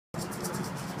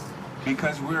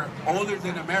because we're older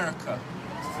than America.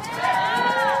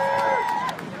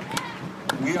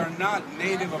 We are not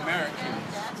Native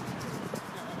Americans.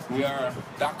 We are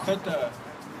Dakota.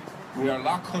 We are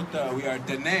Lakota. We are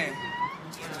Dene.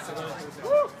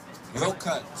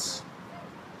 Yokuts.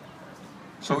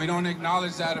 So we don't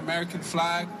acknowledge that American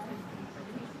flag.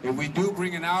 If we do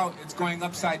bring it out, it's going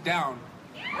upside down.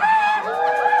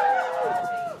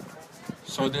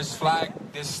 So this flag,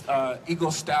 this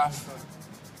eagle staff,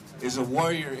 is a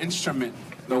warrior instrument.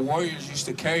 The warriors used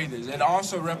to carry this. It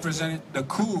also represented the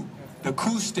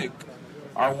coup stick.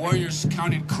 Our warriors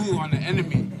counted coup on the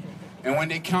enemy. And when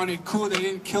they counted coup, they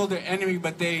didn't kill their enemy,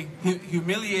 but they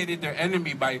humiliated their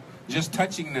enemy by just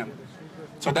touching them.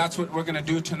 So that's what we're going to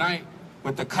do tonight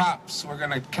with the cops. We're going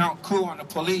to count coup on the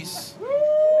police.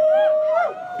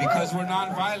 Because we're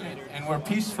nonviolent and we're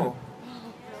peaceful.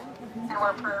 And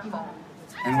we're prayerful.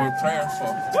 And we're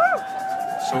prayerful.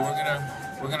 So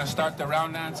we're gonna start the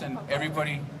round dance and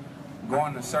everybody go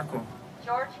in a circle.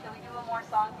 George, can we do one more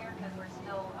song here because we're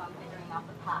still figuring out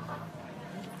the path.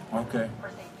 Okay. For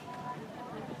safety.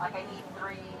 Like I need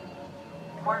 3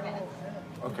 more minutes.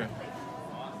 Okay.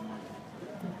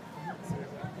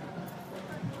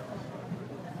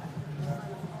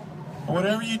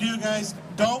 Whatever you do, guys,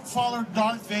 don't follow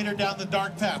Darth Vader down the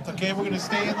dark path, okay? We're going to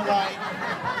stay in the light.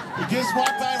 He just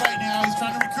walked by right now. He's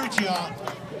trying to recruit you all.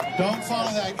 Don't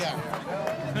follow that guy.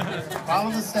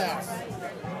 Follow the staff.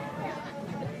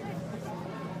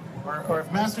 Or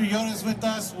if Master Yoda's with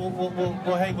us,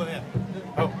 we'll hang with him.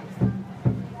 Oh.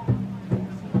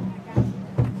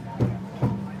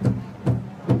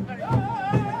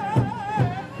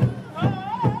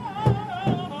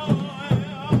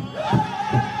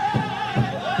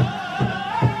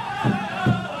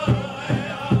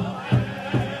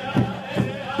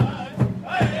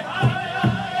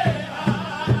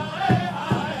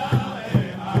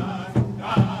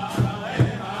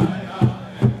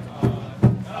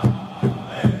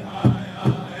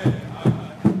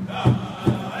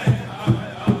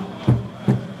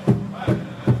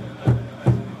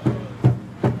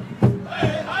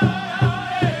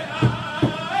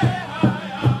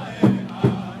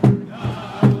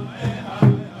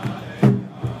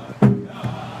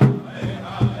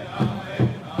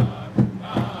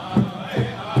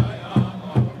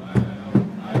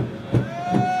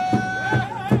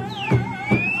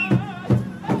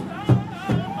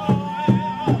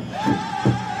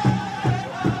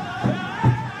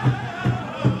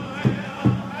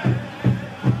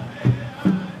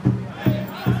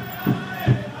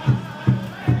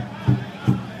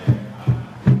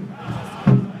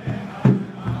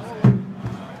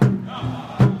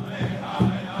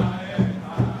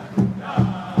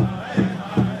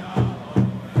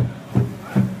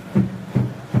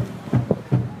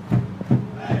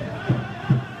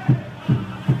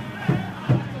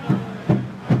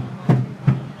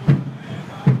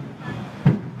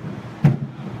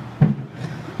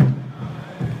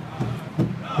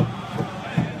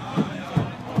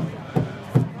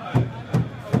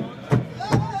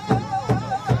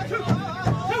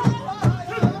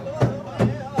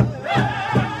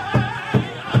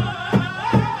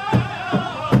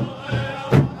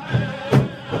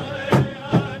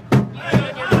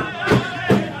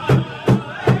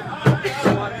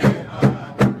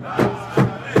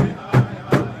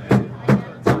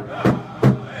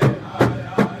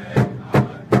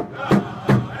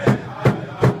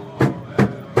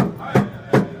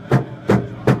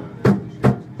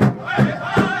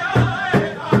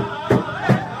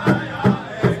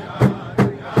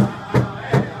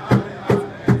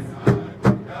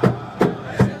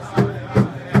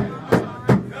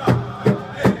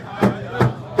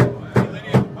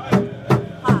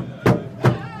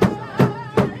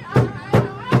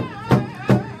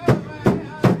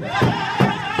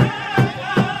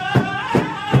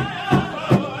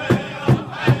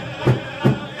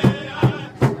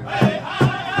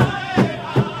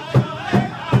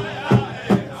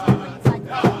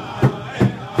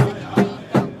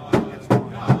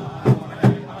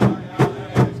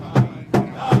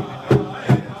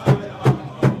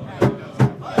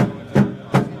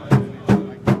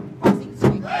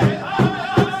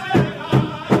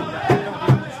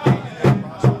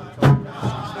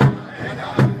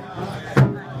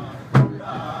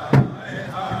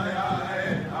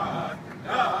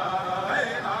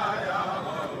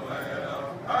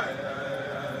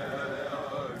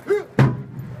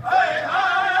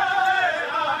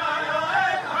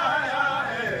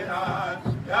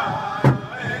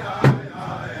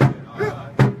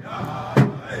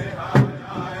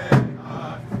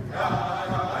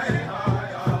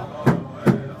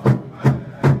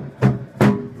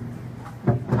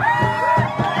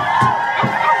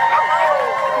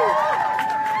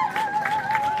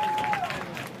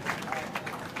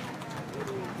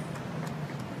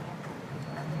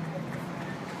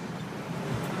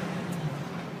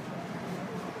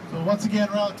 So once again,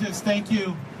 relatives, thank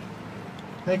you.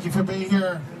 Thank you for being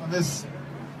here on this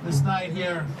night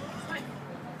here.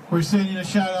 We're sending a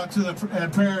shout out to the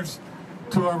and prayers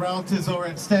to our relatives over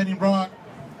at Standing Rock.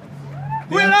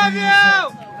 We love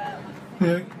you!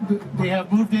 They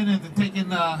have moved in and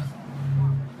taken,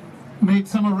 made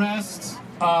some arrests.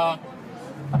 I'm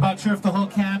not sure if the whole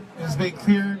camp has been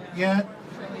cleared yet.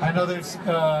 I know there's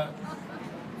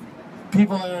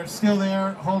people that are still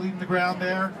there, holding the ground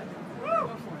there.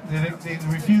 They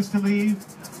refuse to leave.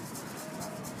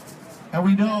 And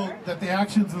we know that the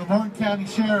actions of the Morgan County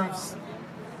Sheriffs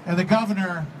and the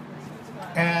governor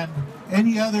and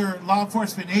any other law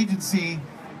enforcement agency,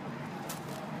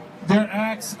 their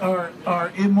acts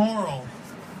are immoral,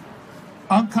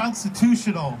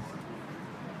 unconstitutional,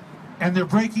 and they're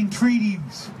breaking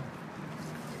treaties.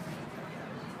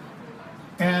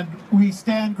 And we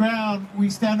stand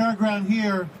our ground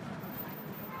here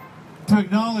to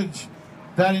acknowledge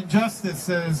that injustice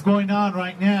that is going on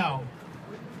right now.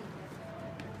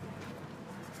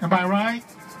 Am I right?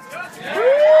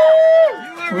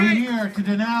 We're here to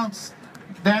denounce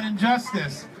that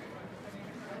injustice.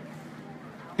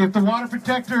 If the water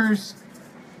protectors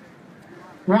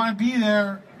want to be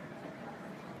there,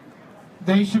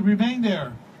 they should remain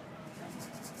there.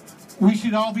 We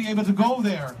should all be able to go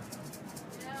there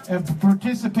and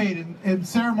participate in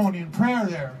ceremony and prayer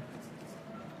there.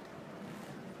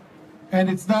 And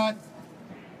it's not,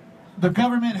 the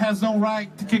government has no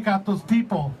right to kick out those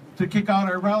people, to kick out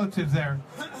our relatives there.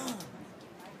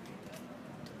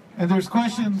 And there's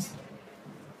questions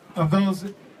of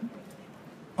those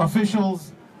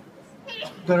officials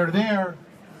that are there,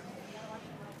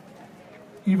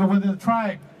 even within the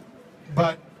tribe.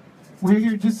 But we're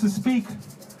here just to speak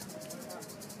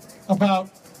about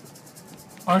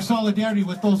our solidarity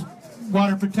with those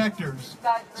water protectors.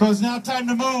 So it's now time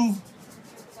to move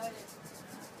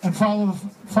and follow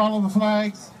the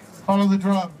flags, follow the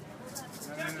drum.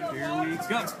 Here we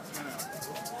go.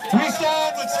 We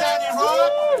stand with Standing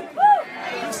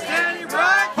Rock. Standing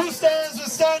Rock. Who stands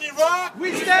with Standing Rock?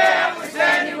 We stand with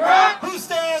Standing Rock. Who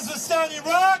stands with Standing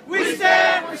Rock? We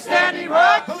stand with Standing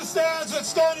Rock. Who stands with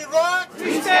Standing Rock?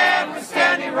 We stand with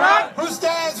Standing Rock. Who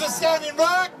stands with Standing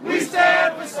Rock? We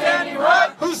stand with Standing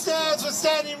Rock. Who stands with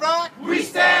Standing Rock? We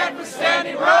stand with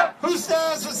Standing Rock. Who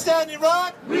stands with Standing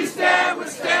Rock? We stand with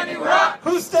Standing Rock.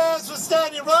 Who stands with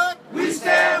Standing Rock? We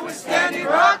stand with Standing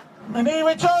Rock.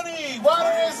 Maniwachoni,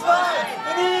 water is life.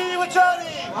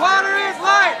 Maniwachoni, Water is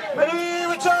life.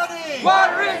 Maniwachoni,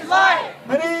 Water is life.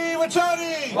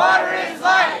 Maniwachoni, Water is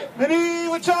life.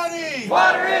 Maniwachoni,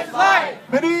 Water is life.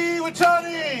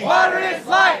 Maniwachoni, Water is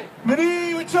life.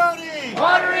 Maniwachoni,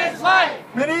 Water is life.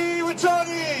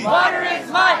 Maniwachoni, Water is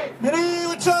life.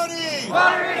 Maniwachoni,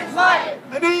 Water is life.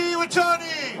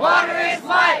 Maniwachoni, Water is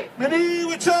life.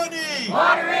 Maniwachoni,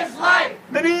 Water is life.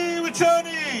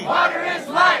 Maniwachoni, Water is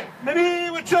life.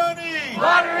 Maniwachoni,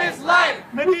 Water is life.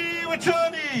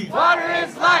 Maniwachoni, Water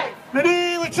is life.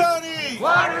 Maniwachoni.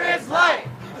 Water is life.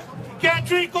 You can't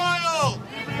drink oil.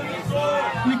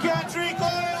 You can't drink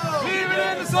oil. Leave it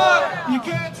in the soil. You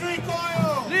can't drink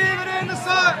oil. Leave it in the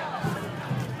soil.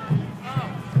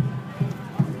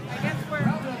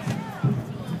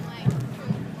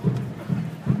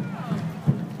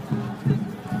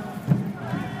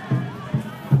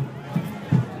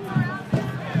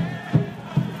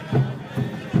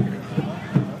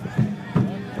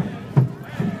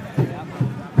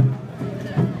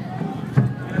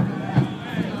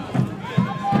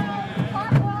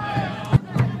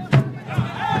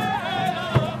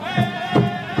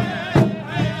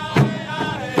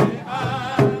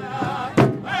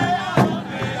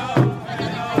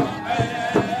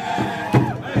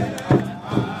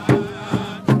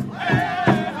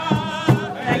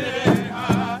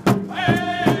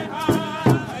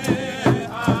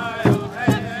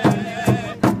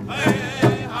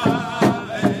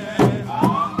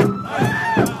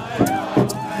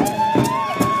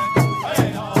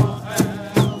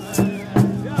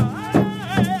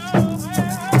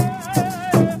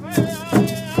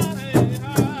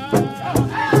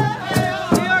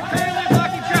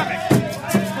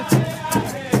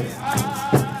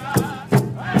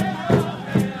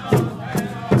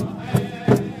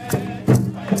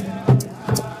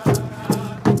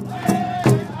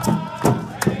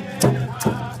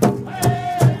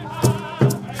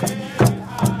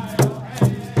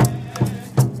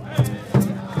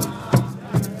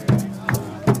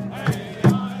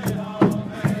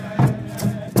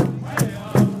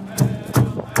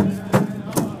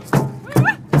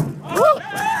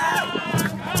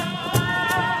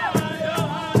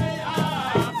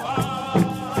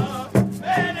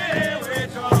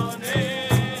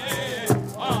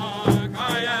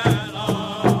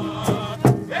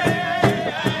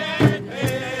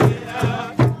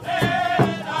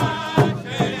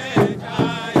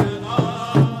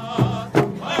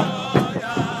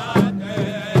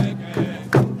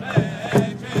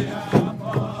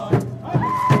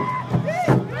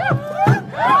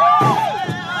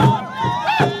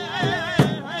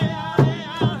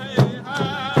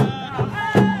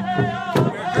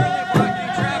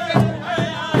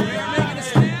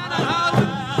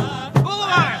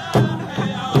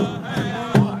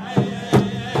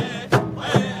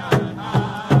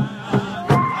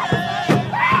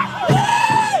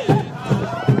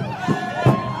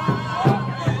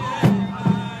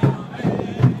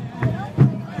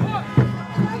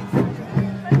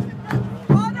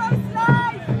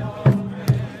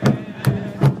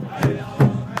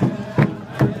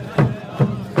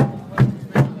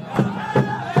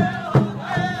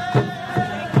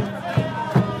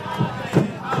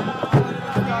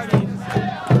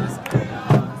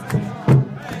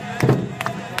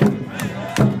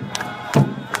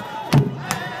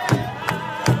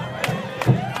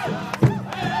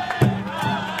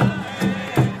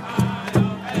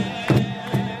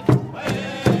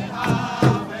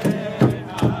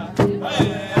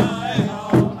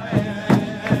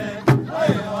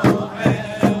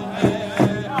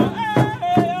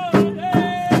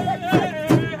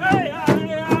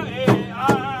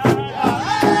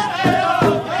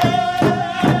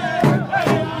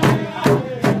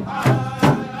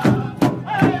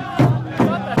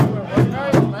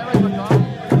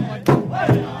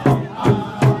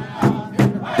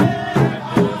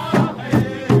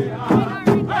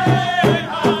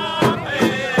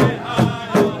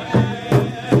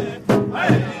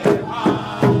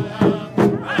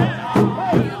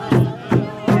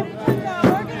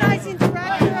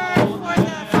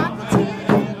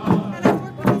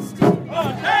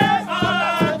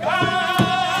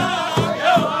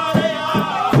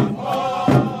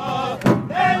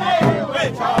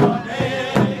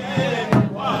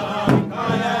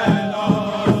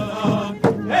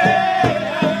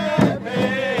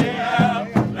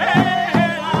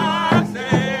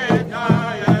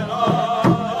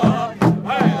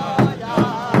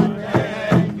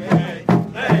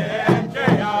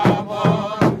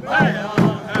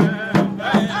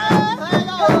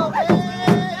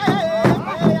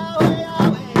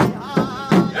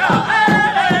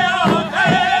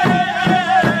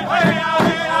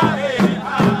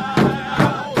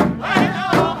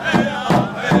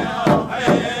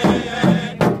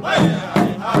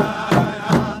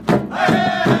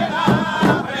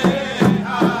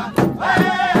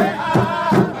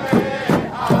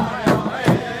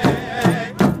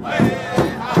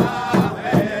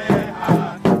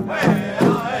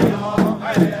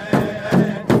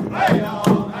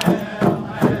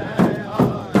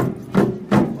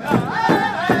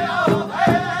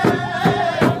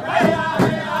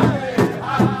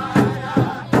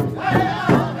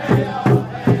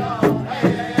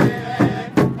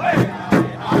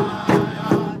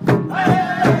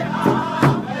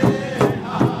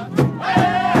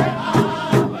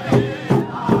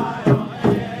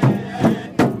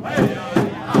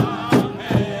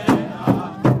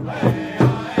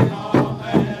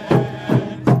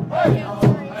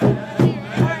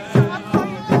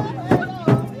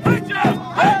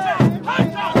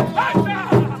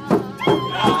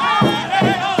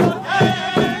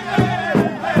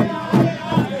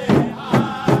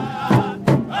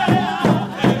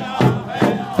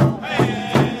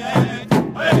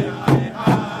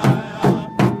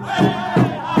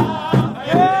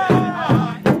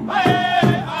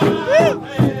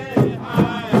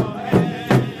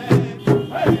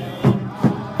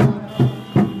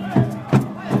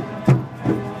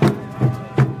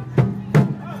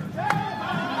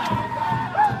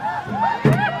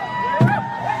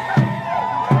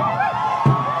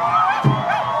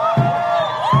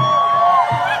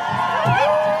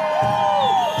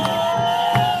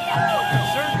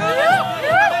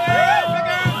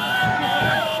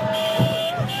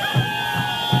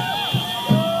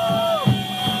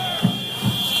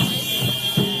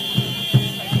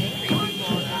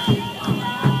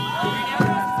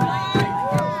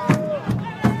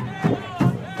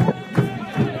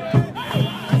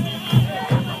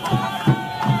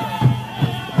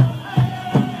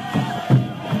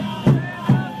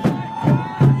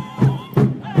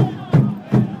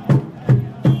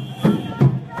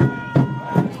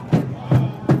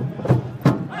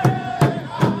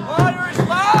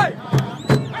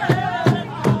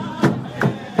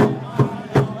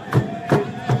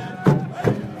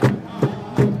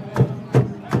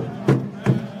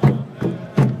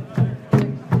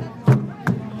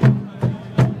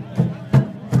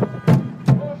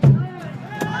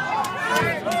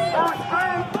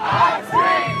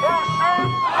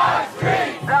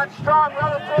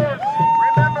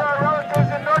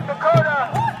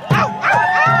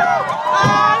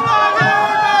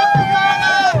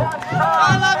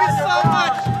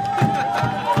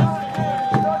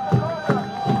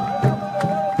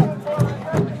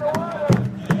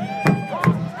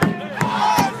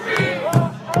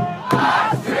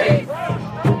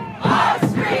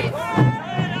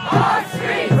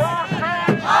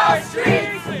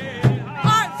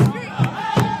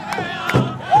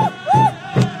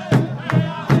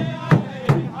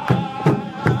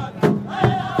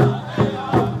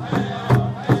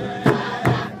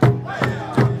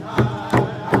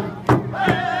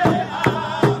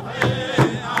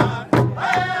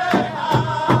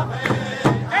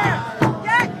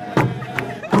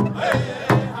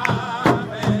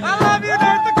 I love you,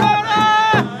 North Dakota!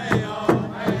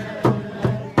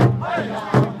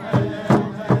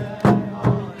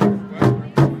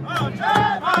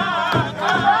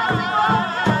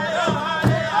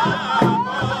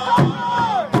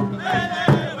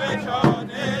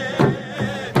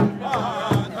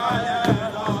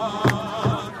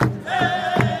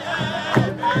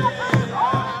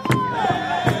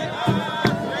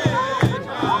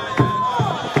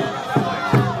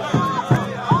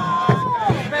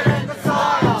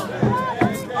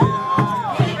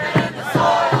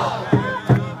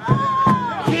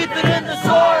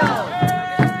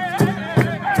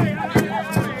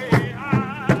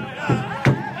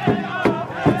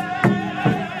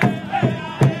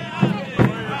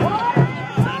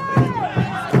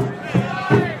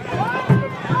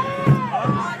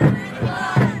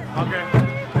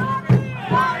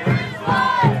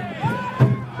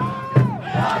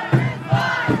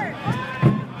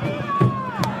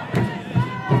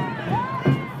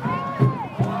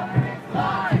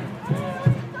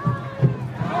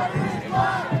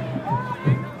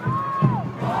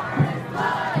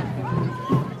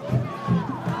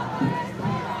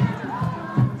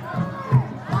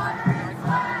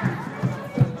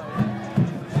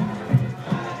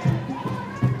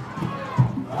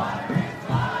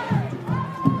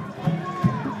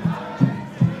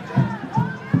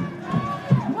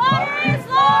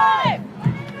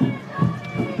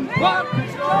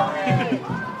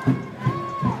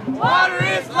 Water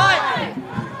is life!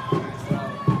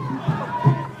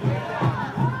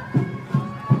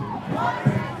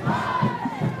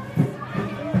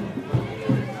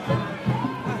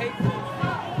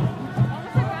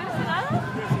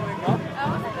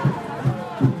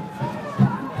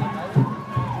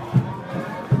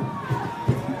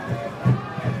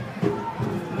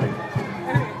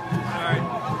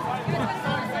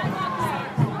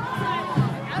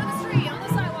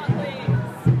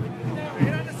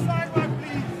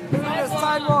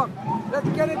 Sidewalk. Let's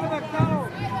get into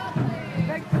McDonald's.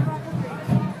 Thank you.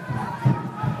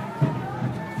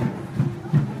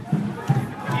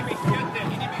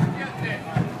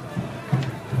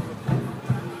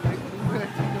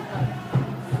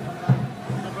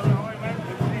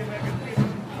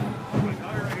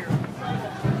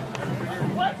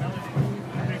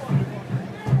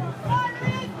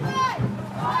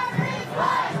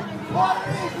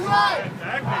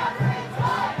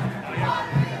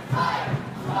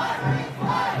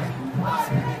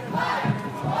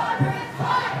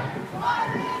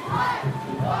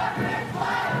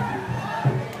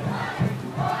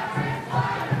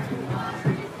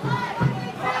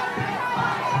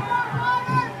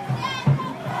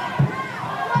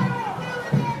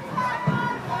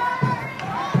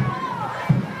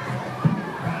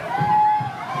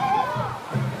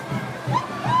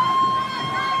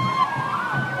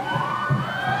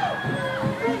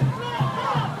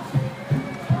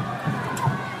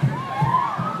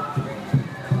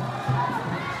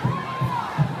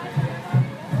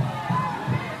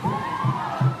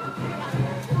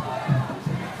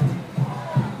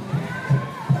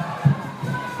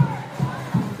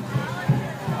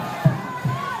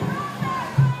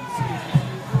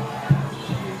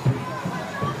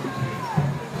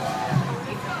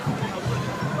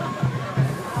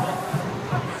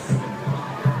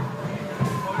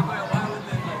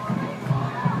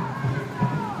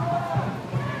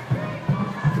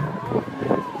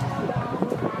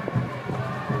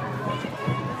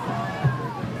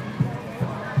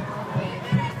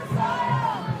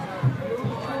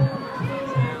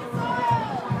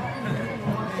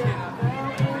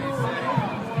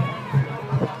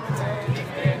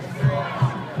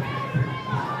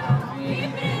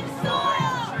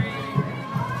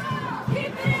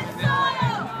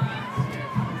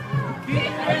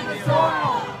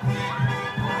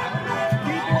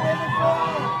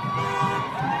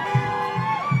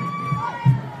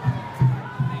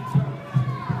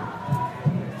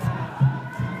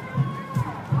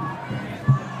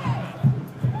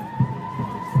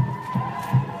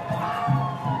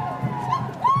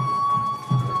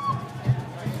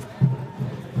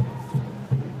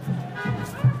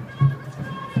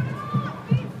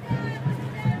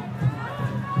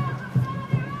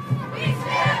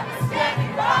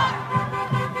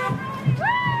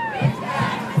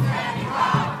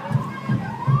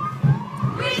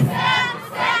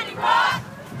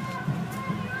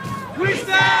 We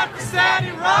stand for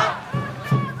Standing Rock!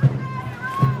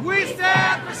 We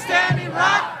stand for Standing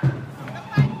Rock!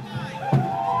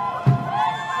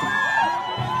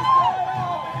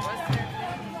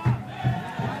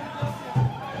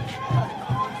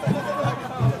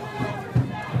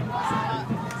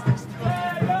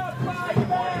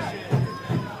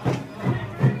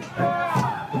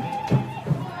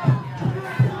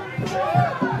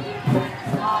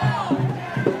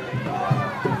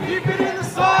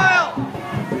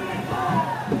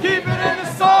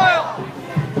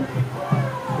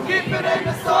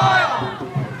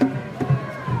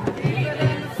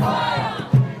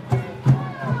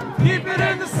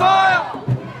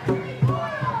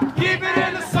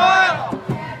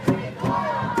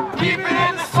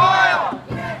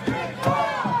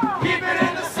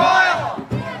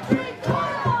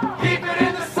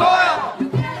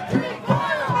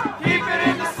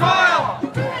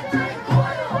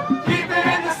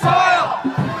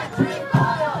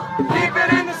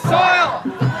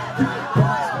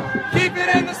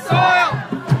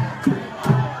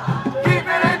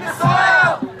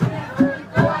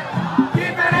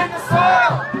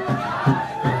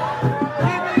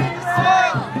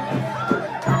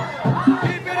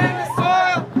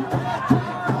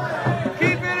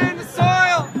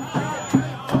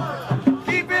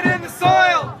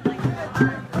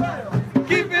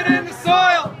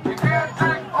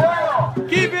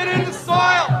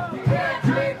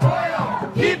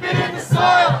 Keep it in the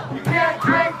soil. You can't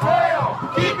drink oil.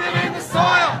 Keep it in the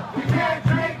soil. You can't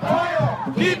drink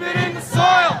oil. Keep it in the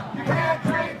soil. You can't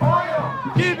drink oil.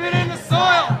 Keep it in the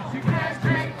soil. You can't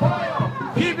drink oil.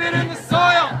 Keep it in the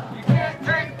soil. You can't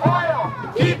drink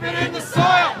oil. Keep it in the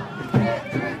soil. You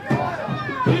can't drink oil.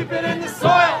 Keep it in the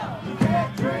soil. You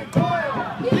can't drink oil.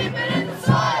 Keep it in the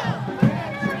soil. You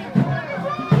can't drink oil.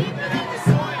 Keep it in the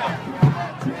soil. You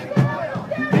can't drink oil.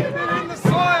 Keep it in the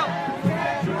soil.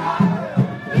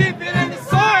 Keep it in the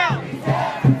soil.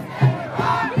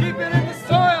 Keep it in the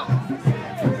soil.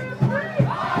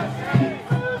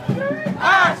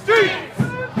 Our streets.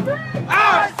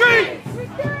 Our streets.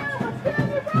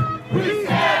 We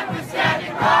stand for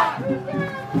Standing Rock.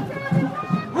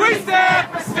 We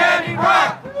stand for Standing Rock.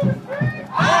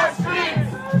 Our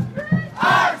streets.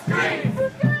 Our streets.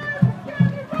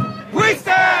 We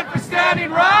stand for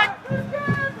Standing Rock.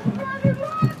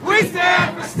 We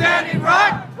stand for Standing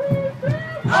Rock.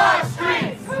 Our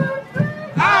streets.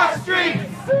 Our streets.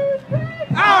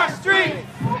 Our streets.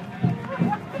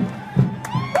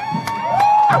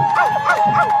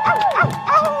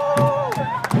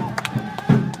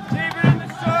 Keep it in the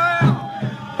soil.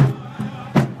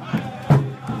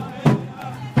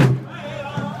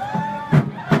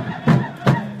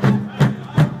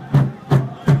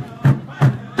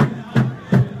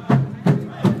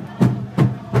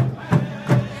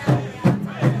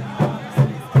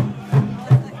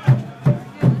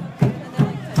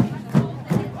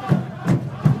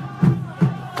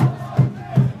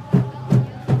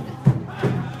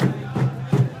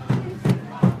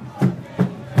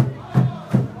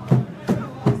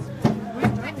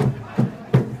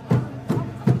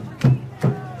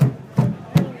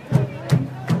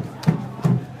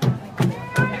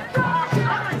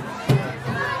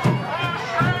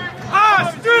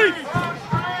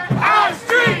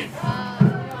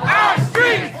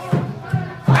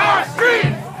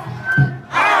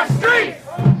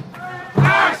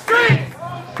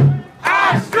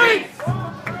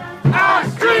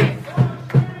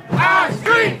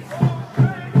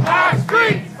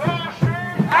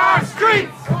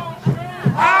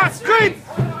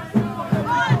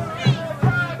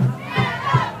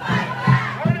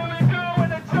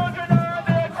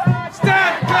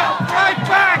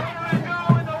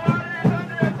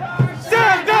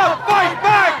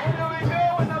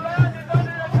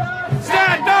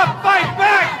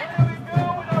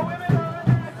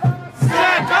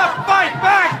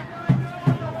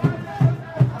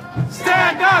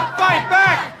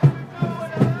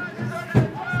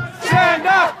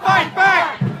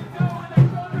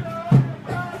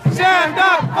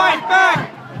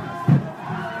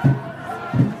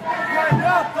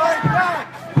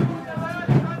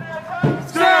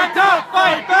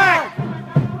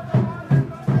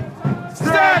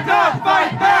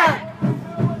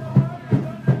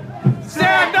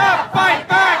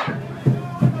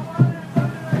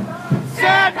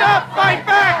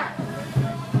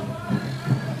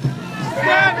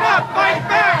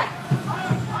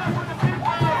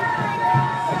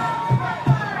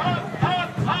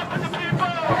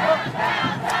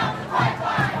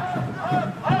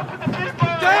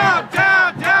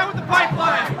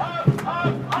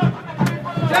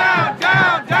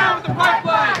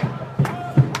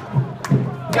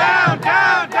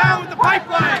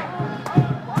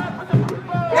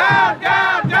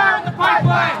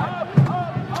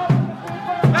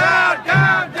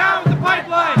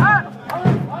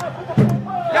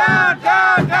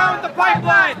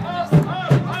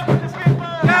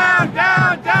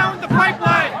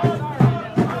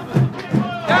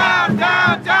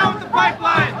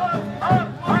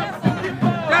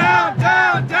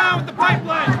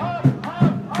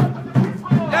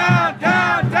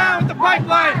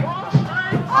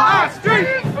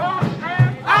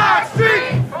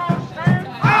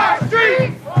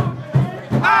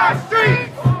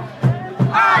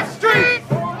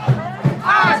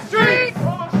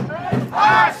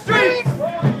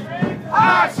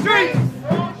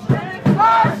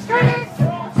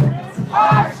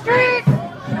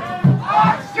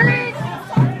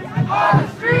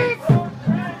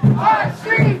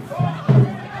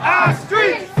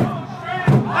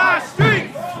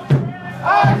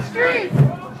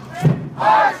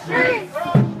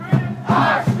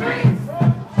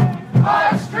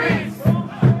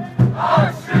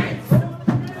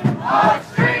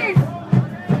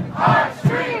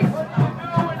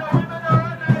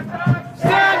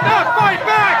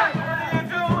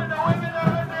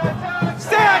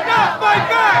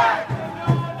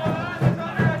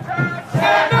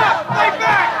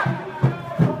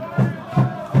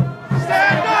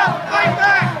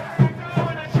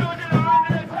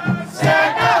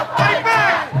 Stand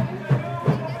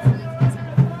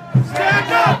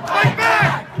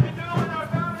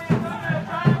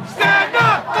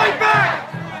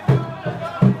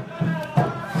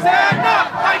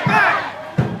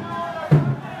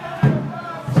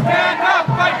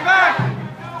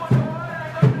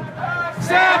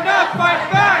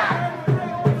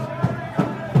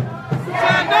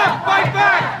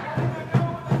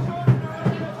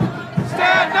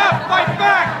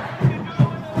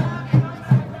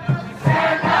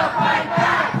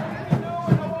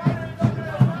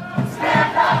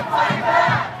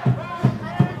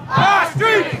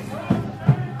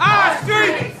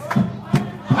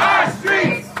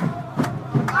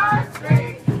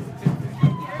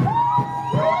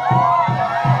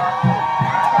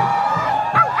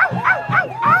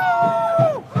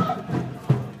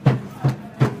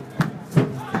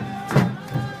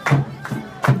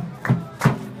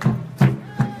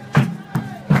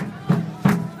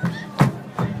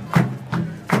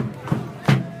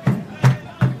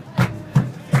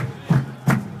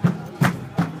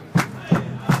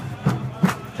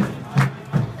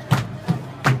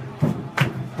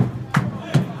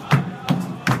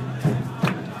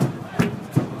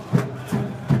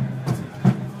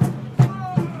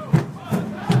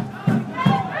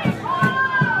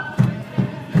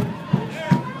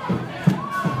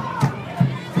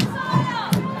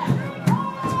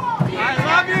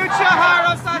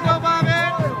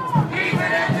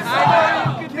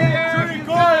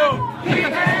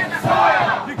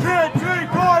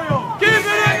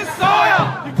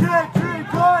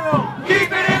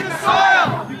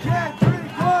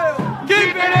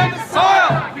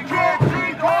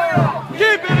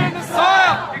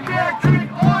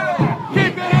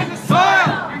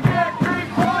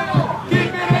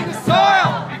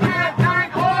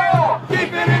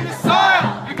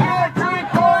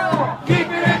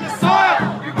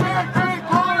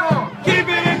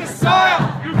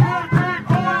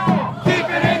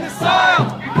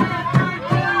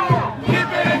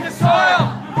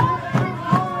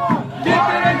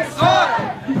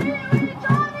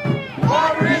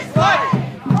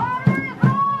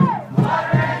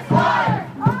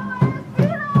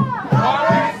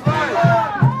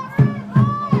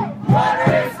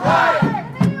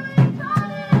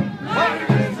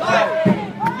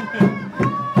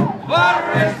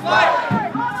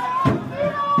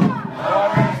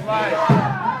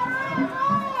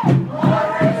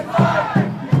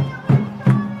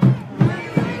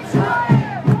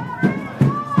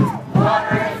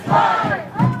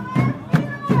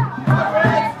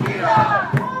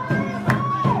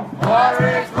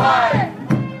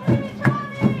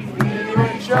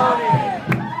Shoshone.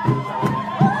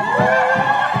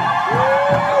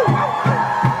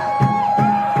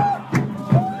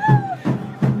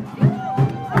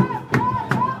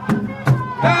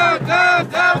 Down, down,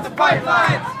 down with the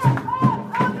pipelines.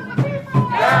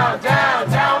 Down, down,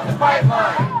 down with the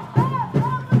pipeline.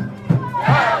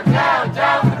 Down, down,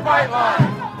 down with the pipeline.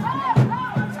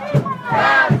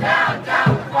 Down, down, down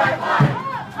with the pipeline.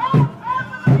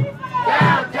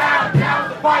 Down, down, down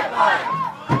with the pipeline.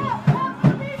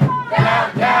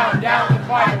 Down, down, down with the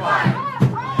pipeline.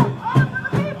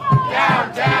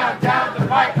 Down, down, down with the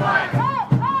pipeline.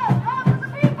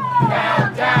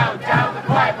 Down, down, down with the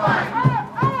pipeline.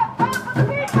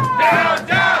 Down,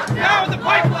 down, down with the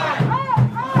pipeline.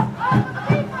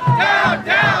 Down,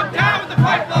 down, down with the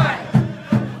pipeline.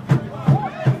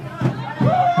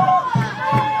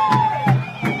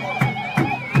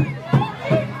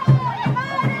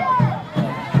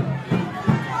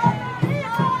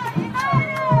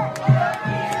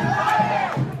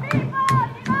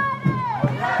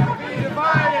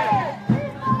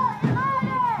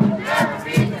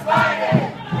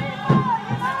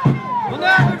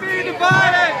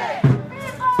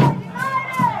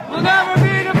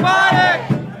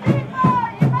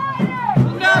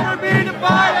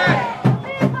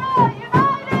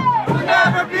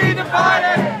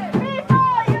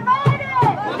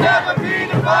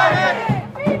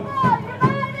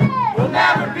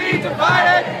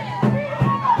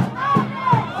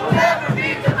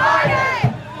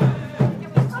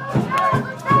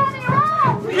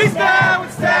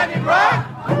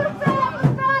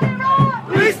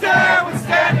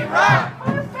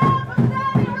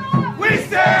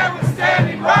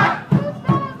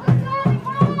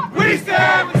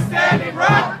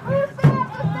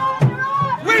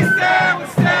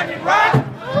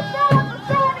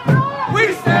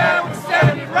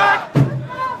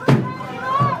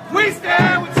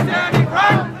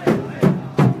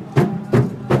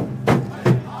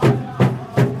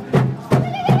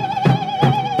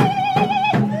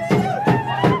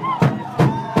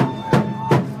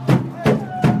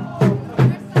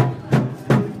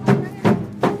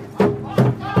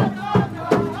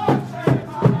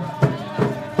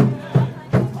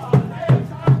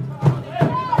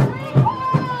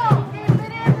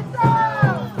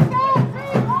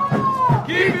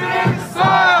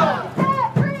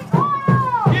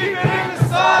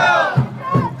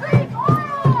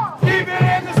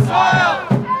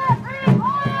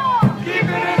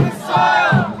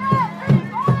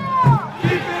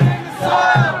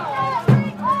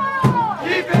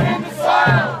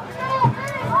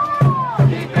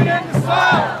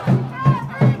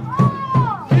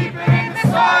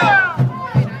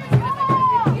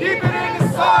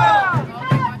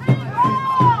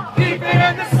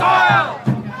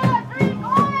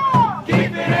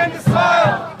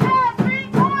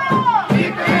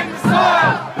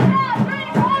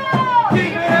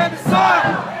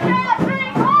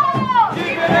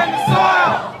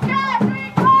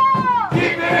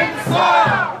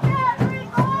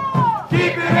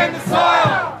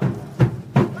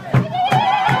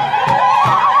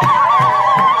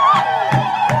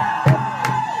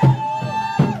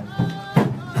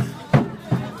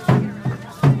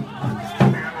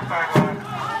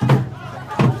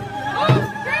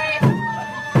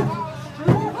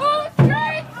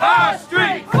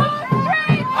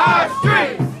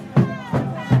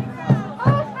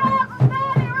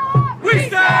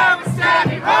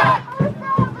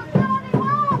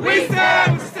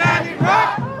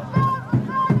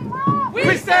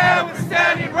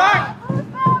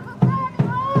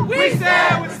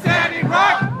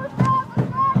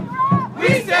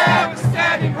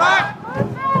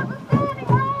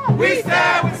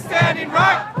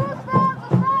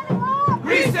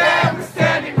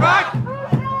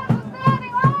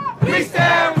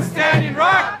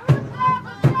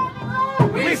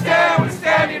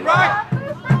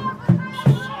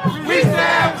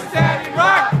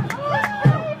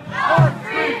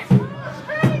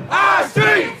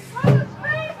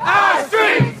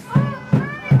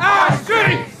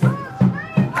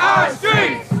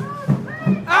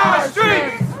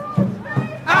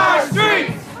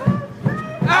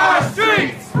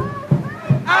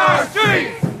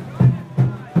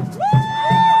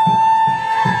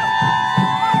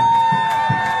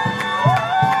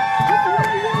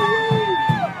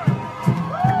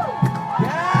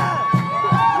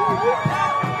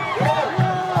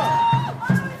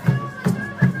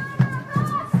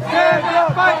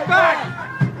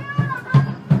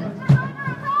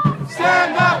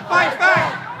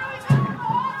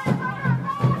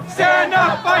 Stand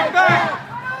up, fight back!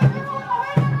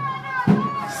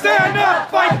 Stand up,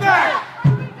 fight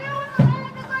back!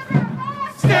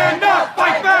 Stand up,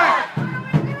 fight back!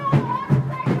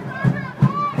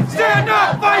 Stand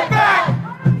up, fight back!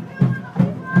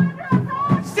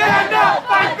 Stand up,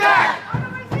 fight back!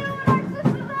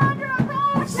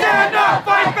 Stand up,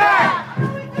 fight back!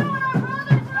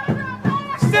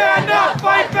 Stand up,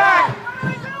 fight back!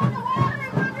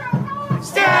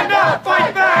 Stand up,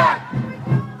 fight back!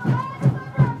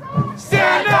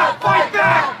 Stand up, fight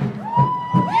back!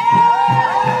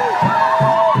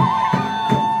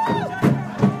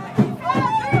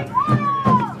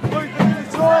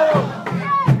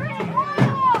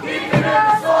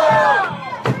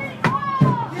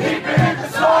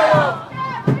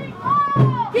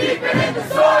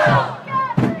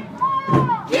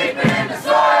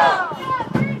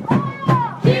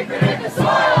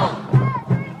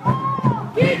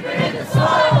 Keep it in the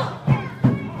soil!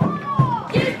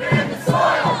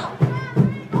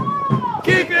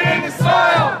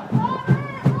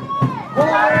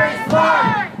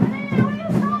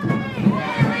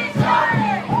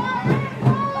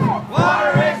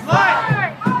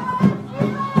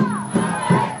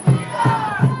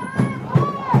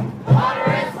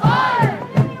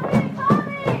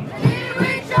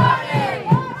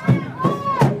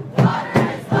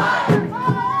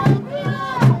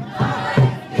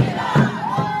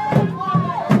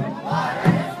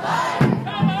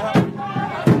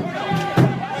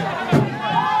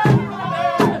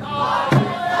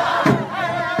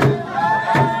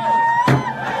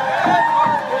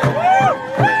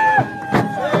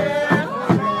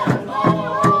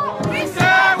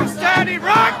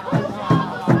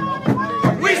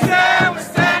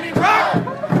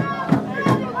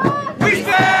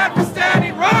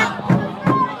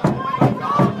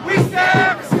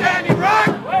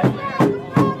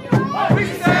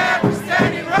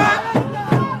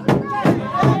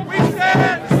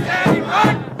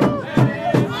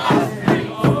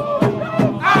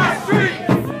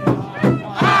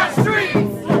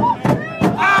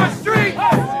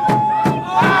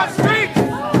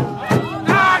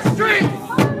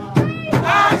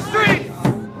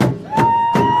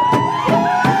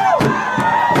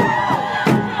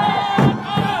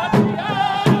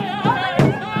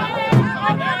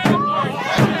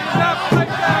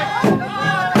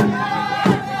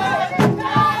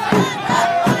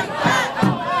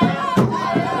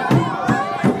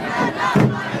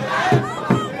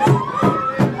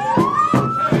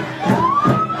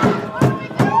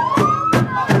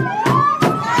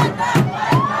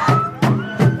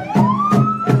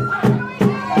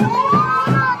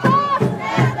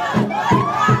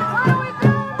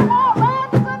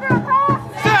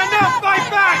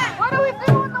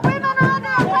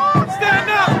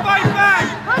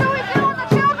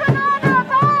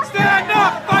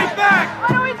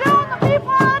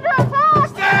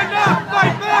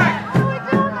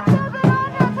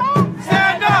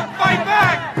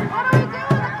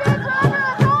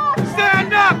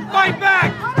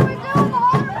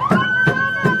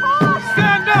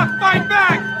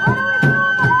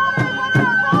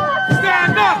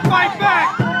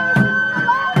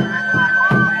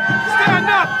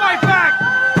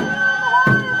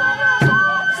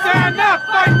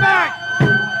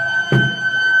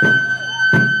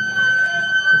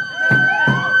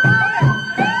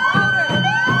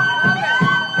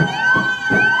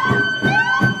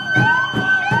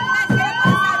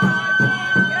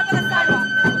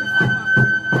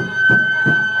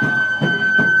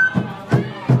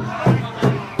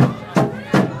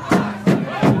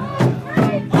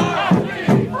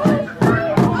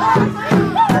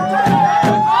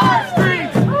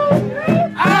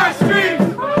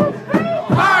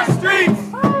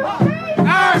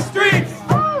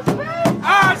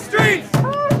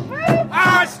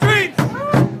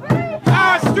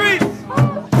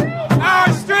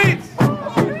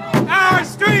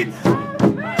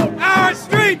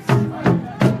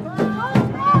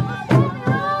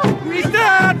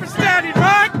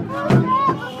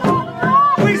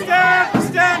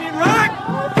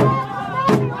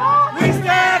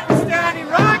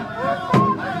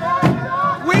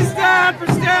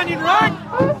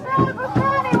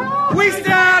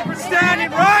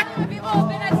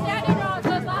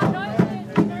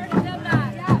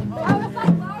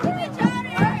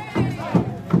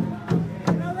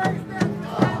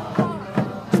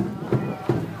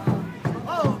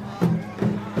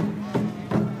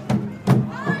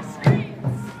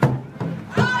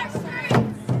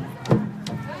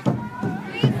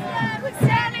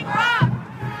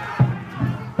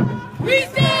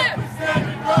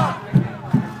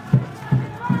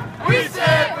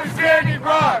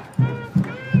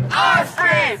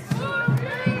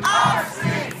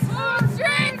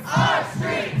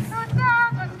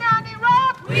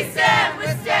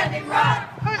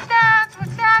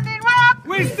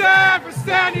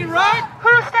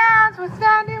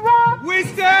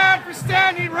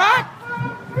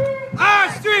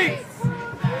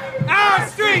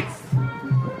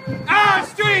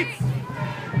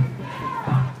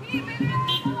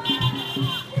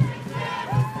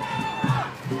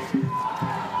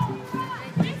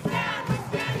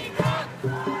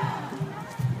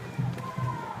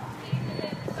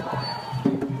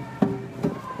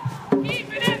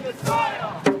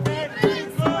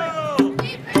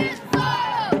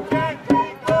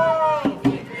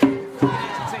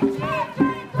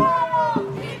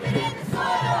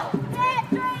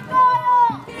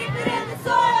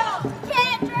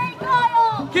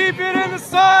 Keep it in the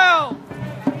soil.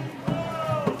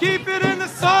 Keep it in the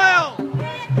soil.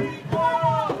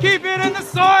 Keep it in the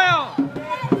soil.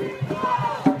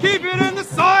 Keep it in the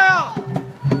soil.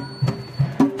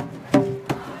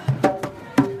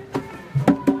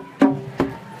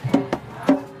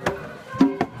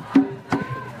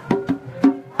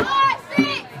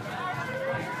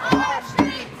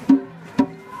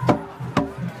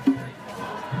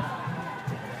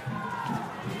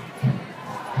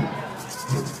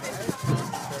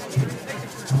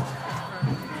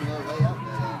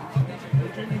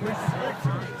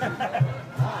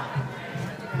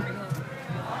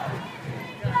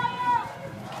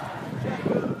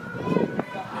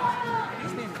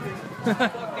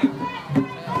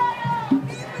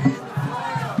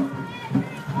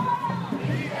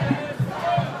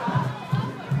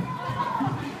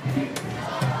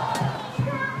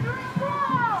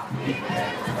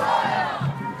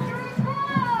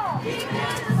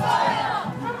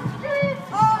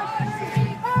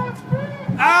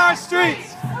 Our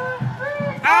streets!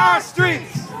 Our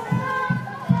streets!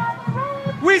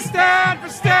 We stand for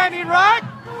Standing Rock!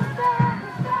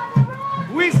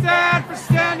 We stand for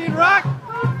Standing Rock!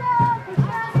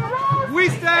 We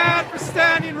stand for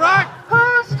Standing Rock!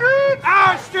 Our streets!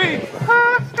 Our streets!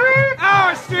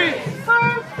 Our streets!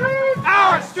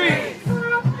 Our streets!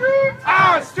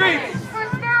 Our streets!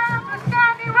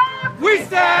 We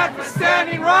stand for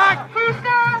Standing Rock!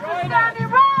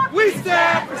 We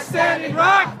stand for Standing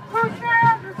Rock!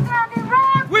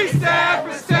 We stand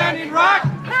for Standing Rock!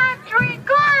 Can't drink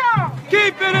oil!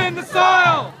 Keep it in the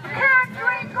soil! Can't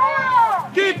drink oil!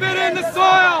 Keep it in the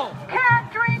soil!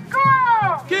 Can't drink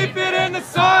oil! Keep it in the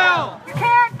soil! You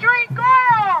can't drink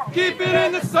oil! Keep it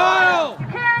in the soil! You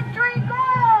can't drink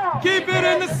oil! Keep it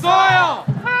in the soil!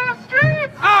 Our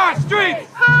streets! Our streets!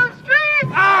 Our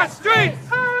streets! Our streets!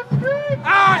 Our streets!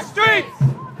 Our streets!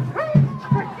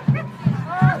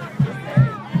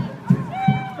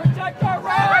 Protect our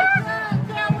rights!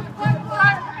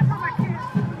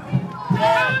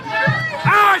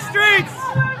 Our streets!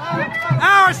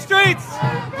 Our streets!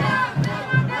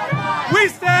 We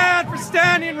stand for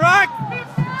Standing Rock!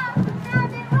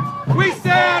 We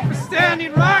stand for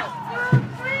Standing Rock!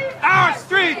 Our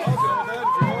streets!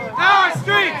 Our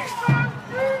streets!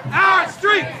 Our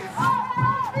streets!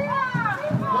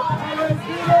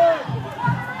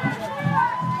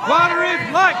 Water is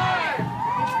life!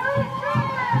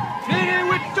 Meeting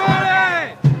with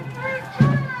Johnny!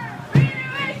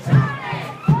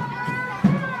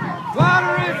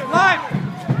 Water is life!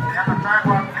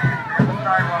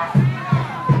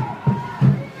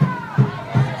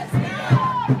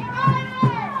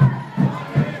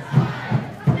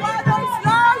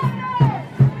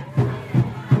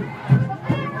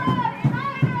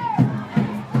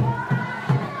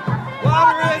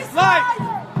 Water is life!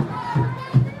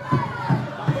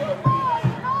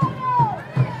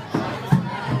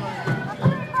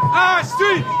 Our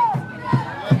streets!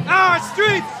 Our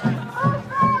streets!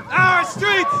 Our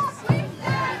streets!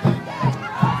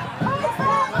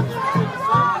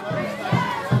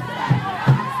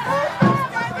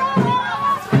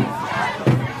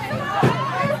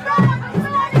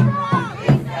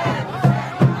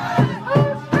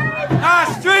 Our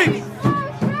streets!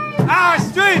 Our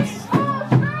streets!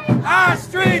 Our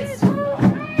streets!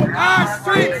 Our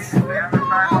streets!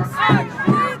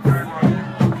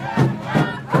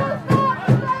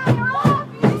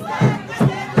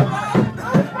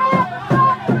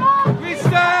 We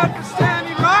stand for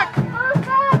Standing Rock!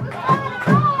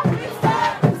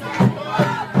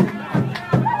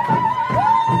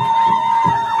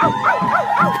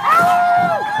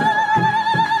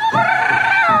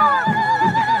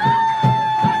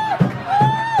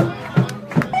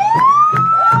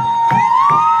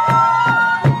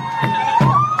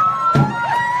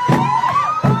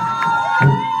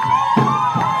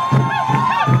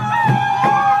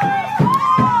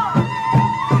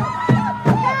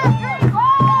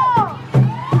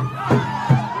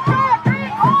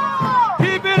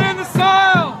 Keep it in the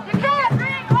soil! You can't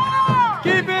drink oil!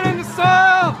 Keep it in the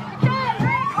soil! You can't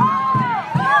drink oil!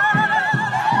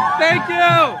 Thank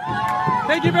you!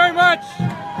 Thank you very much!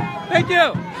 Thank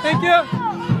you! Thank you!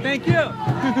 Thank you!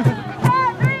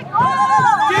 Can't drink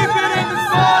oil! Keep it in the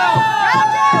soil!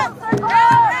 Round up!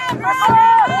 Round up!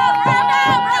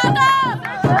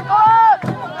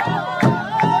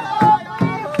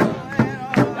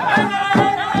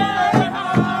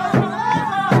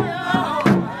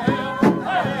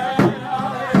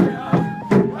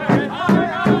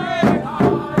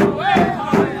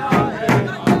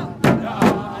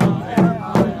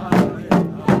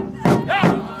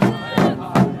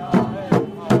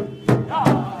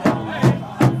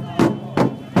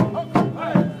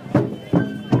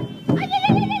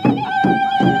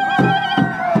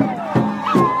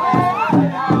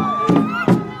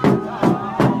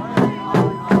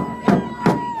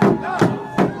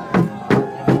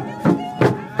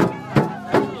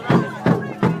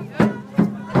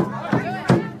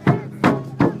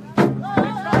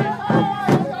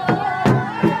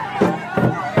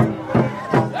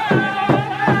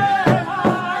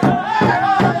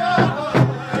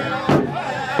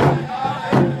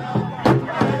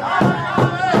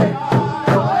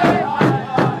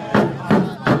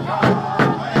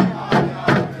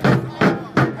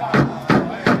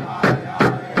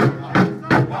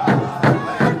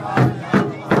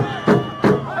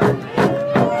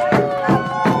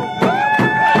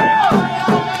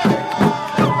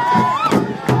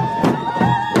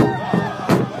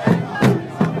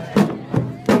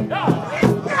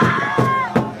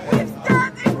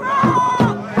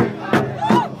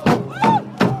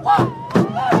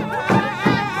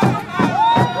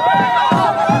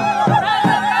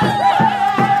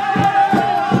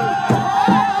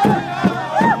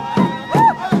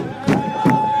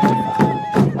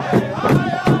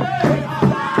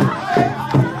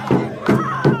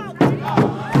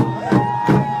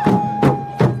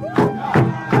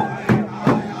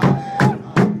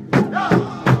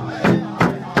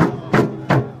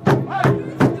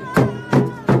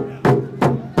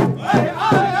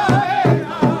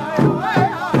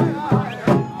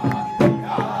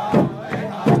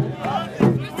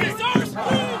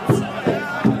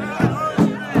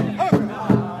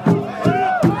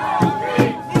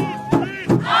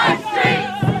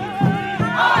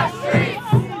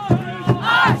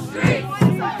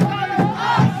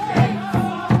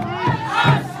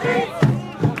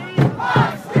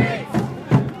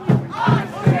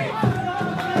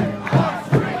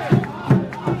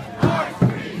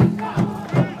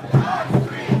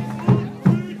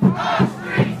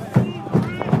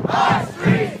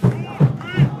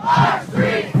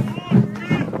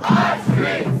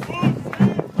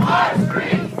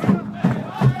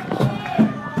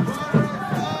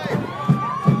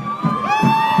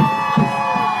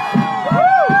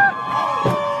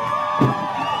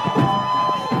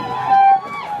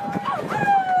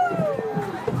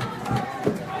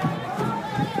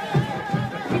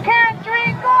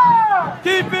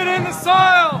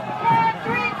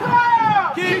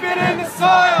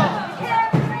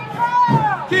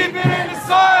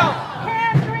 soil.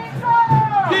 Can't drink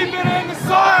soil. Keep it in the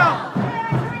soil.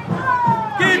 Can't drink soil.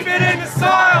 Keep it in the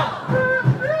soil.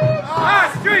 Our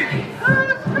streets.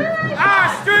 Our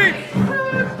streets.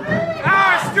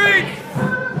 Our streets.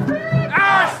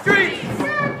 Our streets.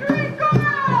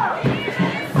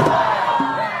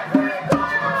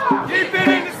 Keep it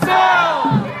in the soil.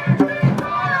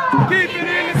 Keep it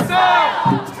in the soil.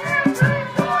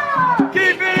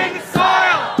 Keep it in the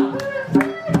soil.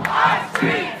 Our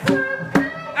streets.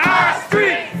 Our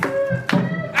streets.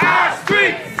 Our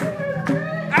streets.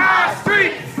 Our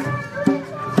streets.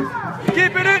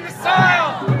 Keep it in the soil.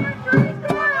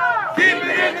 Keep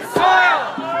it in the soil.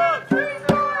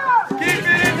 Keep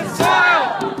it in the soil.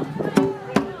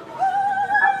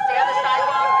 Stay on the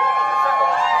sidewalk.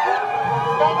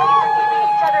 Thank you for keeping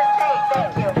each other safe.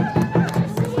 Thank you.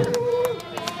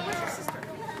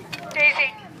 Daisy.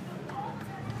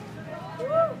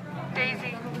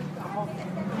 Daisy.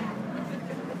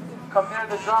 Come near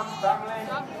the drums, family.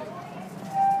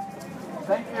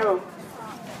 Thank you.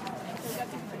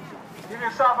 Give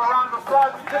yourself a round of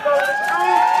applause. We took over the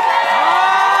street.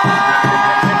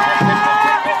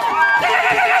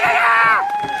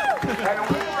 And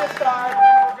we decide if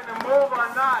we're going to move or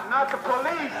not the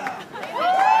police.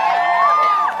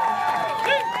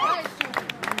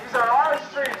 These are our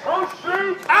streets. Whose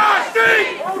streets? Our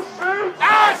streets. Whose streets?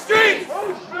 Our streets.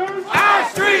 Whose streets? Our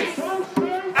streets. Whose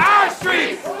streets? Our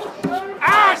streets.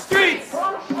 Our streets.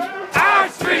 Our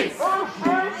streets. Whose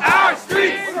streets? Our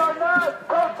streets. We are not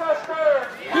protesters.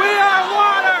 We are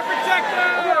water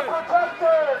protectors.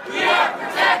 Protectors. We are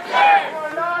protectors. We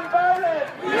are non-violent.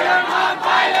 We are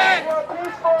non-violent. We are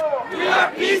peaceful. We are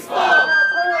peaceful. We are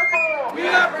prayerful. We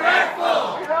are prayerful.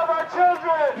 We love our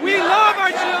children. We love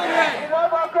our children. We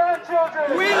love our grandchildren.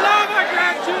 We love our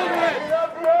grandchildren. We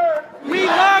love the earth. We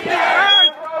love the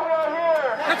earth.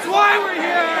 That's why we're here. That's why we're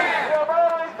here. We have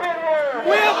always been here.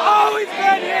 We have always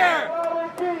been here.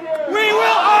 Always be here. We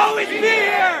will always be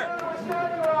here. We're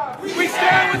Standing Rock. We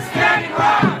stand with Standing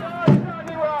Rock.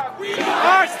 Standing Rock. We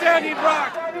are Standing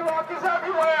Rock. Standing Rock is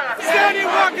everywhere. Standing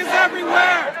Rock is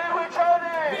everywhere. Minnie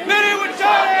Wachoni. Minnie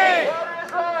Wachoni. Water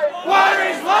is life. Water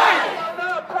is life. We are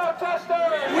not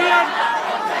protesters. We are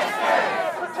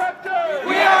protectors.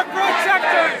 We are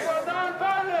protectors. We are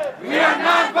non-violent. We are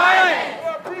non-violent. We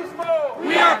are peaceful.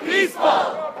 We are peaceful.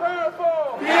 We are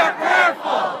prayerful. We are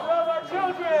prayerful. We love our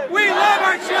children. We love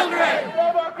our children. We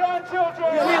love our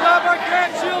grandchildren. We love our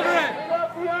grandchildren. We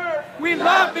love the earth. We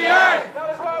love the earth. That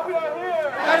is why we are here.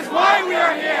 That is why we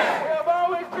are here. We have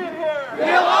always been here. We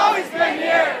have always been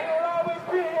here. We will always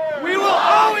be here. We will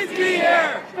always be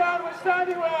here. Stand with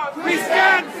Standing Rock. We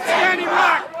stand with Standing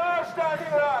Rock. We are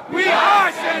Standing Rock. We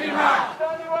are Standing Rock.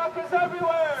 Standing Rock is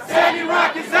everywhere. Standing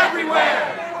Rock is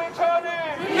everywhere. Minnie Wachoni.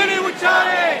 Minnie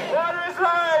Wachoni. Water is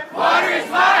life. Water is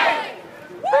life.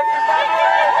 Thank you, family.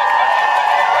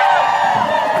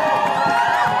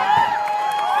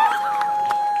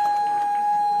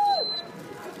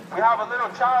 We have a little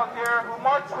child here who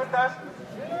marched with us.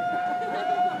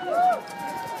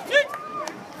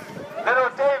 Little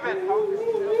David.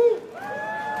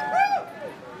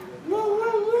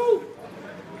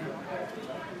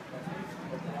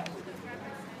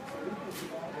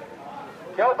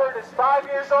 Gilbert is 5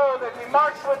 years old and he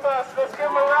marched with us. Let's give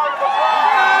him a round of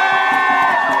applause.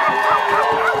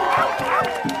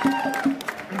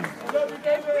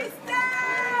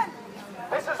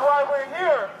 This is why we're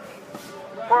here.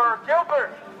 For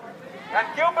Gilbert and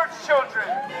Gilbert's children.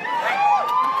 And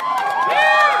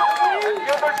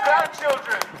Gilbert's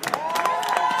grandchildren.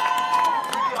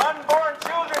 The unborn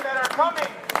children that are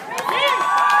coming.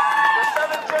 The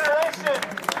 7th generation.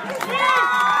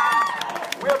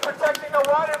 We are protecting the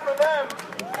water for them.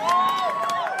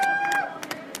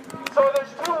 So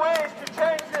there's 2 ways to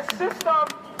change this system.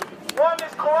 One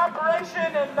is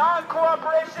cooperation and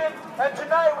non-cooperation. And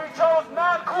tonight we chose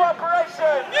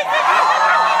non-cooperation.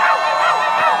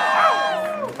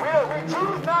 We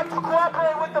choose not to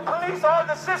cooperate with the police or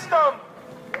the system.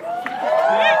 We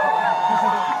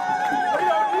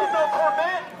don't need no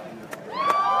permit.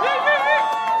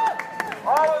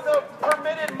 All of the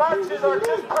permitted marches are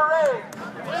just parades.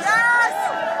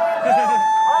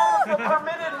 All of the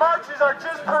permitted marches are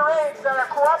just parades that are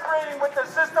cooperating with the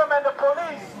system and the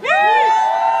police.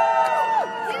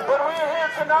 But we are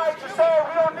here tonight to say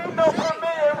we don't need no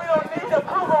permit and we don't need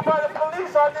approval by the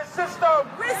police on this system.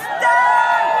 We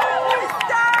stand! We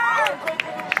stand! We're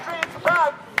taking these streets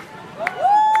back.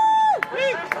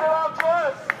 These streets belong to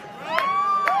us.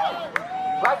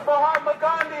 Like Mahatma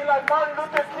Gandhi, like Martin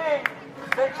Luther King,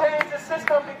 they changed the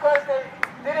system because they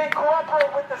didn't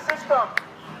cooperate with the system.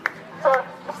 So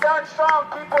stand strong,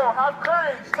 people. Have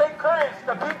courage. Take courage. serious.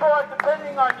 The people are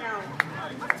depending on you.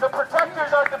 The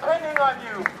protectors are depending on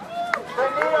you. They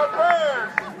need our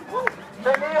prayers.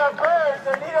 They need our prayers.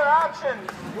 They need our actions.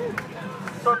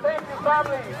 So thank you,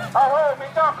 family. Ahoy,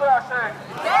 mitokrasi.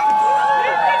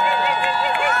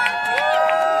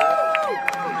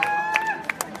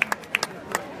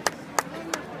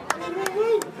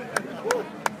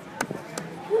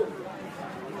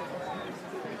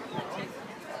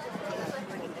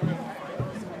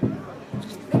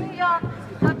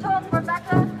 I'm told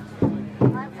Rebecca.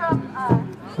 I'm from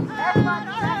Edmond,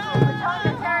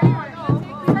 Central Territory.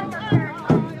 Central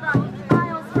Territory, about 8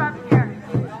 miles from here.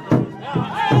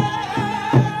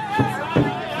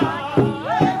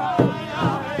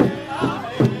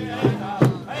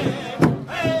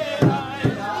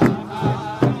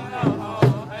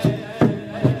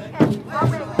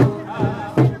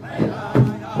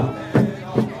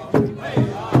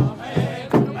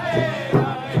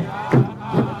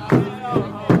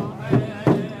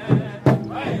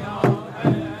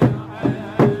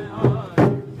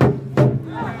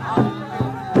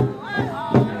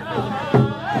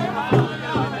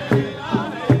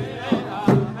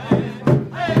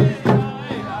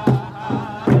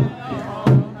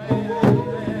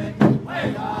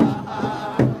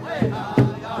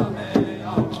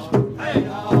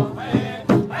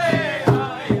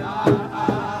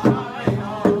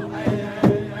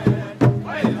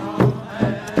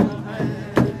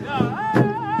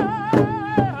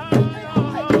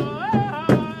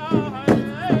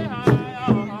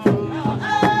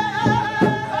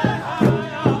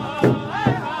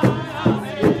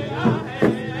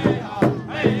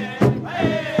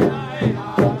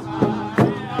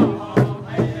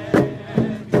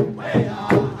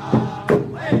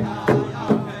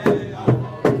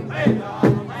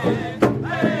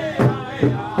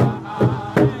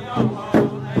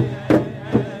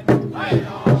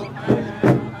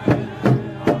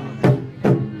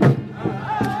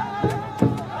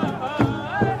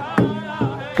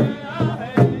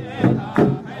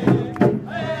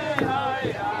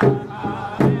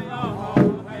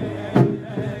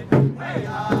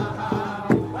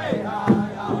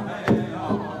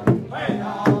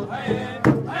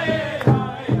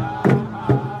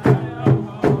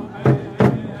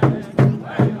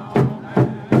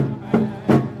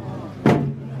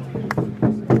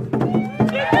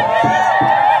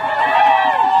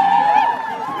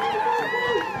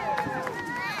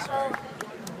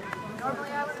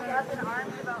 Normally I would be up in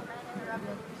arms about men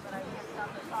interrupting, but I can't stop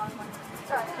the song when it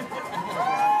starts.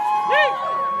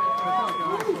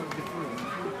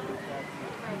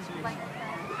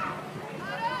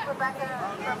 Rebecca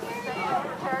from Central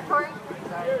Territory,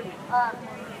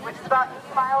 which is about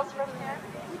 8 miles from here.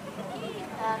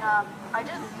 And I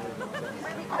just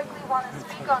really quickly want to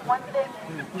speak on one thing.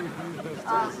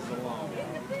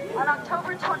 On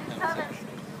October 27th,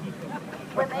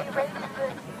 when they raided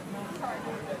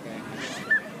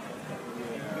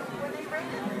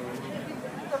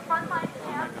the frontline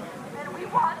camp, and we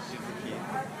watched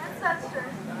our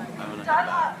ancestors dug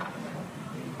up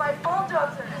by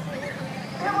bulldozers.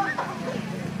 There was police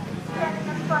standing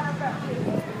in front of them.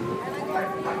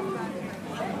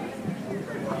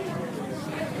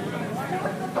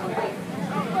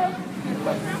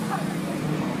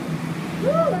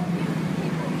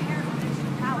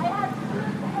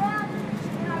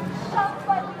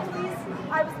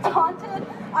 I was taunted,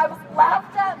 I was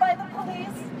laughed at by the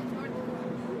police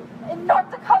in North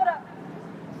Dakota.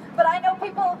 But I know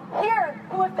people here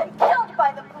who have been killed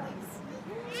by the police.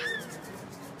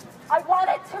 I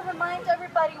wanted to remind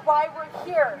everybody why we're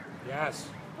here. Yes.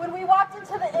 When we walked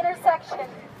into the intersection,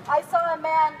 I saw a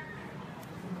man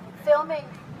filming,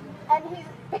 and he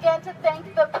began to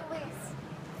thank the police.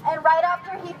 And right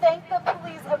after he thanked the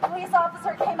police, a police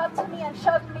officer came up to me and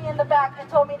shoved me in the back and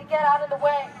told me to get out of the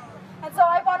way. And so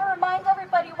I want to remind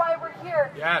everybody why we're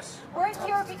here. Yes. We're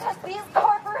here because these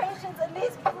corporations and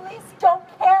these police don't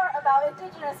care about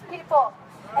Indigenous people.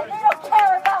 And they don't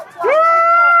care about Black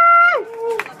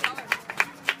people.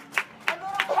 And they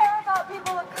don't care about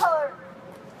people of color.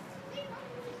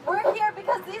 We're here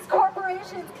because these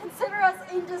corporations consider us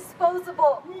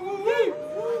indisposable.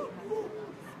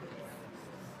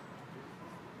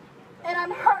 And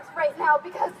I'm hurt right now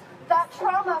because that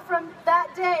trauma from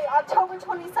that day, October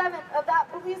 27th, of that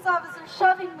police officer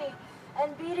shoving me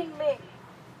and beating me,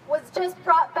 was just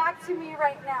brought back to me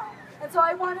right now. And so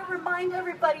I want to remind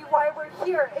everybody why we're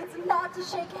here. It's not to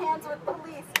shake hands with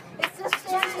police. It's to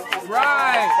stand with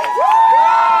Right.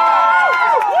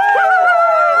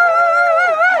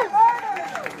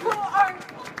 who are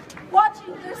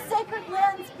watching their sacred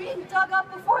lands being dug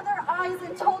up before their eyes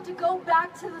and told to go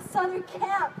back to the southern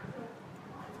camp.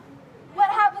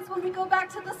 when we go back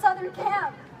to the southern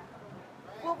camp,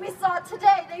 what we saw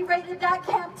today, they raided that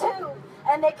camp too,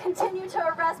 and they continue to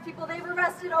arrest people. They've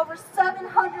arrested over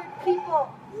 700 people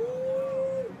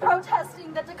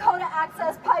protesting the Dakota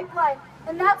Access Pipeline.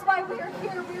 And that's why we are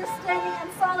here. We are standing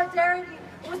in solidarity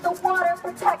with the water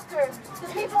protectors, the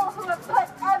people who have put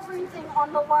everything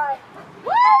on the line.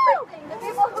 Everything. The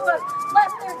people who have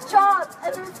left their jobs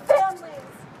and their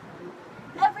families,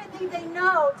 everything they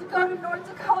know, to go to North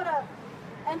Dakota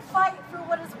and fight for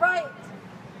what is right.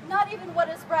 Not even what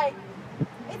is right.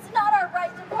 It's not our right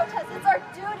to protest, it's our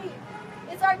duty.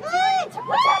 It's our duty to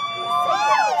protect these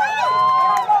cities.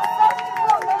 And I know some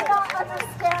people may not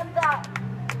understand that.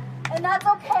 And that's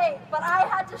okay, but I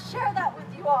had to share that with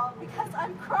you all because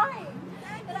I'm crying.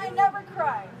 And I never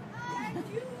cry.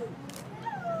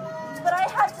 But I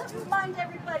had to remind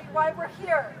everybody why we're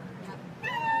here.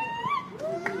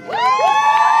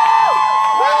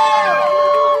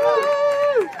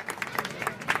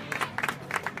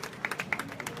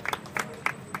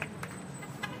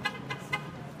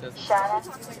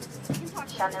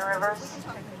 Shannon Rivers.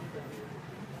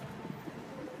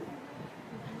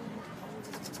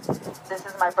 This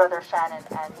is my brother Shannon,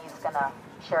 and he's gonna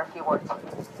share a few words.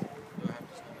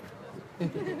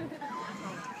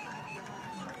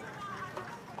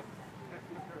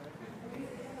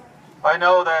 I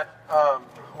know that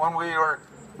when we were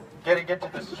getting into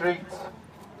the streets,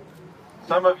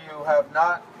 some of you have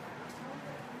not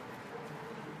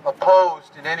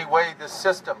opposed in any way this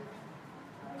system.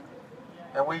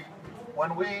 And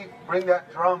when we bring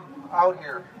that drum out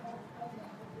here,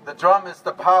 the drum is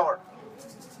the power.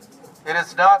 It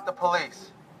is not the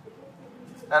police.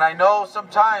 And I know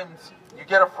sometimes you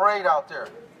get afraid out there,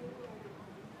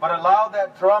 but allow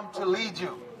that drum to lead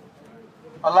you.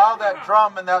 Allow that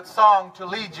drum and that song to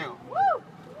lead you.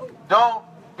 Don't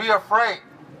be afraid.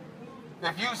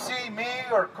 If you see me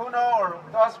or Kuno or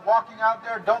us walking out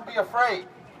there, don't be afraid.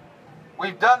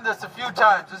 We've done this a few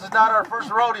times. This is not our first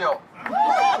rodeo. We've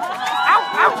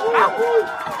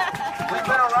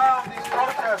been around these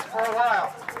protests for a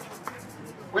while.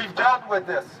 We've dealt with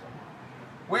this.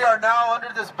 We are now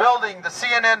under this building, the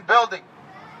CNN building.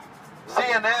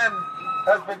 CNN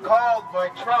has been called by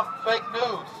Trump fake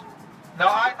news. Now,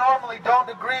 I normally don't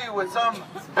agree with some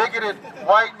bigoted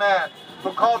white man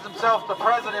who calls himself the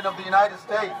President of the United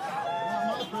States.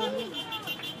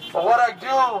 But what I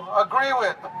do agree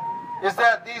with is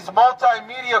that these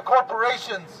multimedia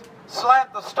corporations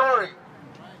slant the story,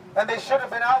 and they should have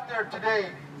been out there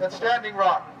today at Standing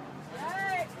Rock.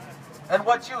 And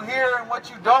what you hear and what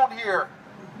you don't hear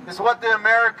is what the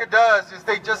America does, is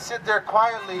they just sit there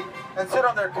quietly and sit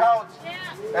on their couch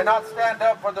and not stand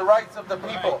up for the rights of the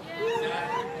people.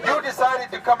 You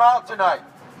decided to come out tonight.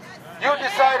 You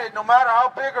decided, no matter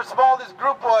how big or small this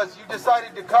group was, you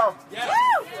decided to come.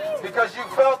 Because you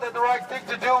felt that the right thing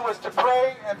to do was to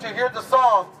pray and to hear the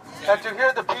song and to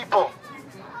hear the people.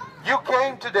 You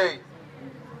came today.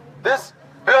 This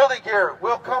building here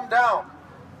will come down.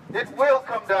 It will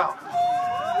come down.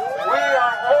 We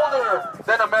are older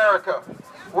than America.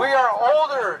 We are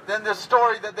older than this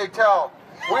story that they tell.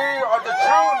 We are the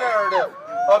true narrative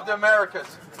of the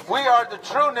Americas. We are the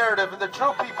true narrative and the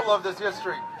true people of this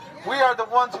history. We are the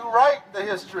ones who write the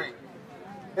history.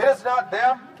 It is not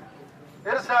them.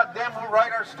 It is not them who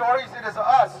write our stories. It is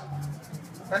us.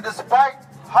 And despite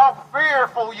how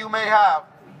fearful you may have,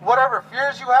 whatever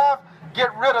fears you have, get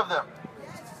rid of them.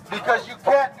 Because you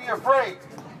can't be afraid.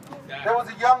 There was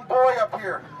a young boy up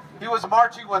here. He was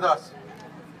marching with us.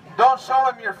 Don't show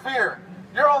him your fear.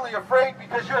 You're only afraid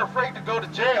because you're afraid to go to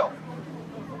jail.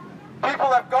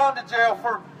 People have gone to jail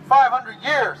for 500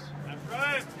 years.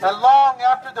 And long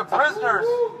after the prisoners,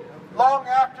 long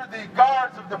after the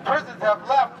guards of the prisons have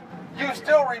left, you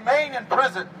still remain in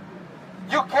prison.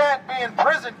 You can't be in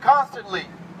prison constantly.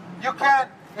 You can't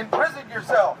imprison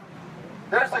yourself.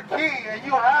 There's a key and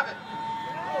you have it.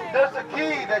 There's a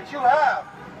key that you have.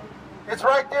 It's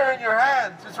right there in your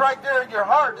hands. It's right there in your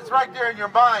heart. It's right there in your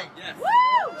mind. Yes.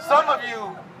 Some of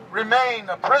you remain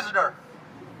a prisoner.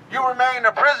 You remain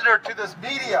a prisoner to this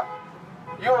media.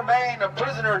 You remain a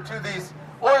prisoner to these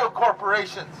oil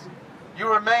corporations.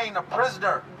 You remain a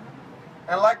prisoner.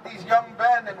 And like these young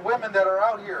men and women that are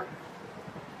out here,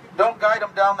 don't guide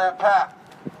them down that path.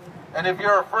 And if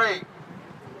you're afraid,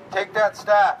 take that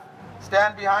staff.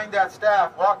 Stand behind that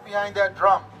staff. Walk behind that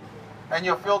drum. And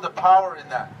you'll feel the power in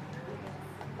that.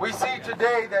 We see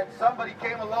today that somebody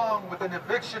came along with an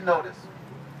eviction notice.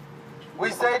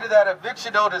 We say to that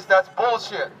eviction notice, that's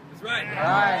bullshit. That's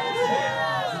right.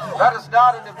 That is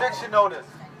not an eviction notice.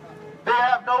 They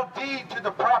have no deed to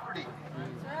the property.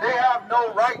 They have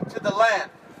no right to the land.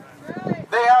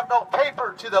 They have have no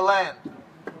paper to the land.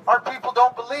 Our people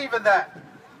don't believe in that.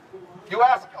 You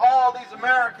ask all these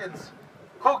Americans,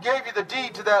 who gave you the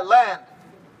deed to that land?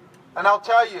 And I'll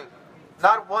tell you,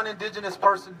 not one indigenous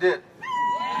person did. They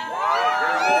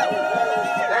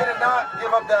did not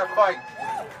give up that fight.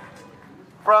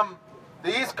 From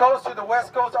the East Coast to the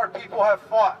West Coast, our people have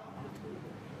fought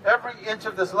every inch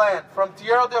of this land. From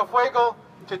Tierra del Fuego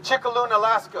to Chickaloon,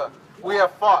 Alaska, we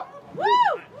have fought.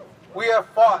 We have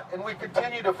fought, and we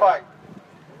continue to fight.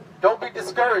 Don't be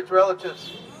discouraged,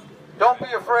 relatives. Don't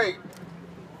be afraid.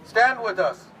 Stand with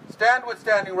us. Stand with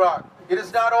Standing Rock. It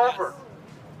is not over.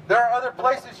 There are other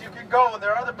places you can go, and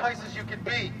there are other places you can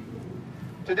be.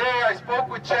 Today I spoke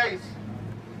with Chase,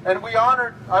 and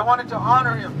I wanted to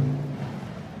honor him,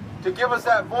 to give us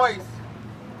that voice,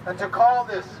 and to call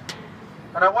this.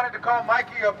 And I wanted to call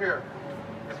Mikey up here.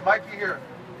 Is Mikey here?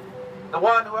 The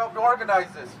one who helped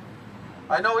organize this.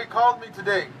 I know he called me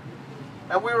today,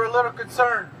 and we were a little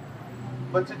concerned.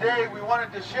 But today we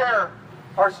wanted to share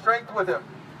our strength with him.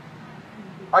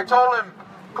 I told him,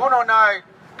 Kuno and I,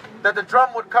 that the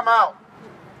drum would come out,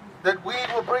 that weed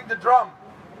will bring the drum,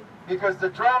 because the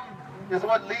drum is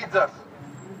what leads us.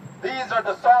 These are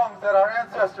the songs that our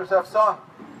ancestors have sung.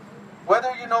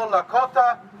 Whether you know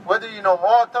Lakota, whether you know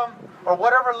Autumn, or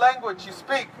whatever language you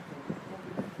speak,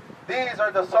 these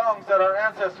are the songs that our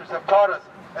ancestors have taught us,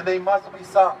 and they must be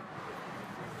sung.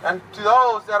 And to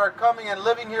those that are coming and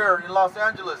living here in Los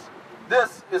Angeles,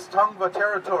 this is Tongva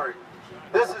territory.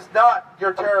 This is not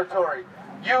your territory.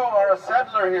 You are a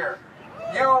settler here.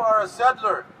 You are a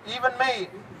settler, even me.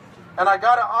 And I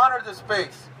gotta honor this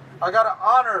space. I gotta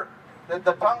honor that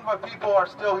the Tongva people are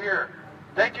still here.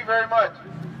 Thank you very much.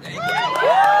 Thank you.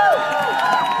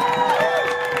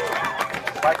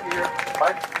 Mike here.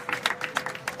 Mike.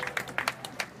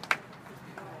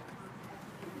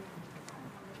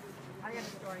 I got a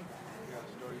story.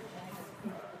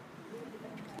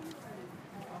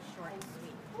 Short and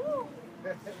sweet.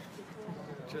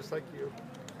 Just like you.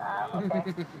 Okay.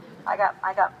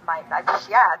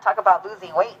 Talk about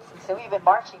losing weight. Since we've been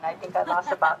marching, I think I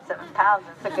lost about 7 pounds.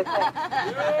 It's a good thing.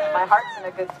 My heart's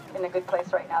in a good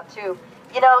place right now too.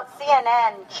 You know,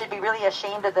 CNN should be really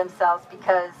ashamed of themselves,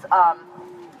 because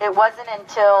it wasn't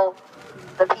until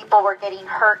the people were getting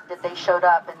hurt that they showed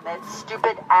up, and that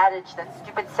stupid adage, that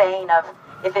stupid saying of,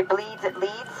 if it bleeds, it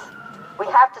leads. We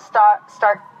have to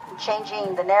start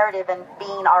changing the narrative and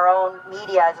being our own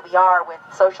media, as we are with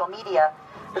social media.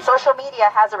 The social media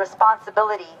has a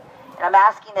responsibility, and I'm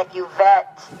asking that you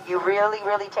vet, you really,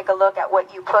 really take a look at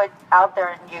what you put out there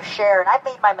and you share. And I've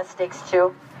made my mistakes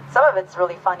too. Some of it's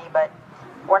really funny, but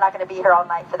we're not going to be here all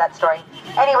night for that story.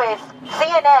 Anyways,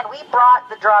 CNN, we brought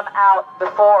the drum out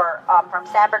before from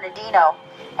San Bernardino,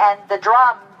 and the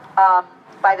drum,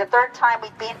 by the third time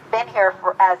we've been here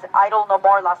as Idle No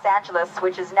More Los Angeles,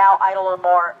 which is now Idle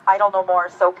No More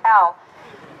SoCal,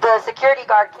 the security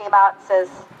guard came out and says,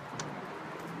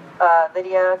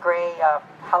 Lydia Gray,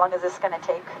 how long is this going to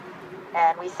take?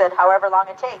 And we said, however long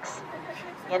it takes.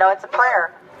 You know, it's a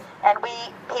prayer. And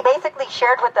he basically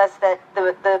shared with us that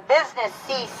the business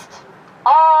ceased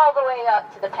all the way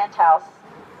up to the penthouse,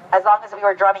 as long as we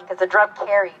were drumming, because the drum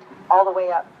carried all the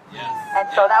way up. Yes. And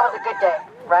so that was a good day,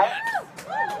 right? Yes.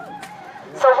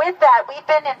 So with that, we've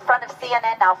been in front of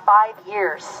CNN now 5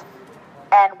 years.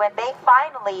 And when they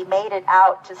finally made it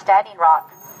out to Standing Rock,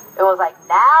 it was like,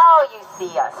 now you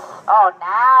see us. Oh,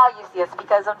 now you see us.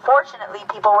 Because unfortunately,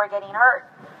 people were getting hurt.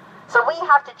 So we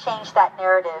have to change that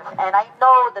narrative. And I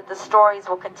know that the stories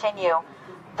will continue.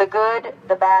 The good,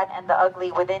 the bad, and the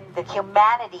ugly within the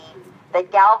humanity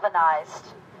that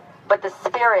galvanized, but the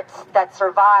spirits that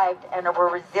survived and were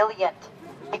resilient.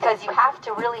 Because you have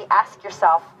to really ask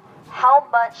yourself, how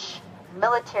much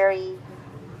military,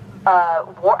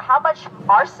 how much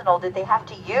arsenal did they have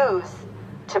to use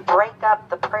to break up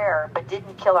the prayer but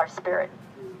didn't kill our spirit?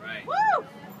 Right. Woo!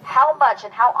 How much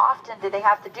and how often did they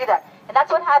have to do that? And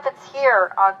that's what happens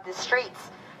here on the streets.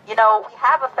 You know, we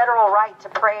have a federal right to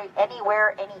pray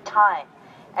anywhere, anytime.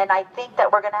 And I think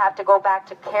that we're going to have to go back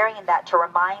to carrying that to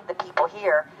remind the people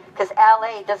here, because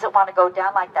LA doesn't want to go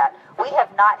down like that. We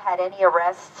have not had any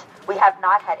arrests. We have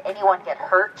not had anyone get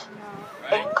hurt,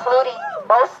 including,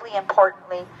 mostly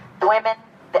importantly, the women,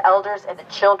 the elders, and the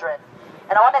children.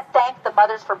 And I want to thank the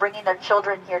mothers for bringing their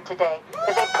children here today,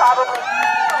 because they probably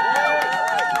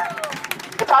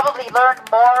learned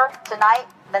more tonight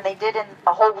than they did in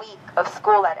a whole week of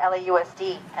school at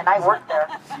LAUSD, and I worked there.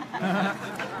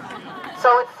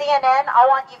 So with CNN, I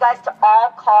want you guys to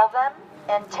all call them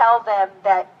and tell them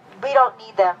that we don't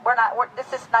need them.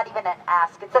 This is not even an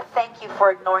ask. It's a thank you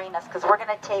for ignoring us, because we're going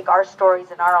to take our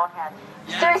stories in our own hands.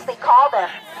 Seriously, call them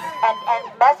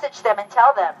and message them and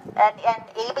tell them, and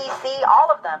ABC,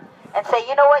 all of them, and say,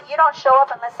 you know what, you don't show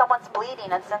up unless someone's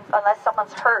bleeding, unless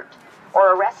someone's hurt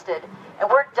or arrested. And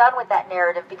we're done with that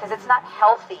narrative, because it's not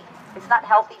healthy. It's not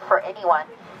healthy for anyone.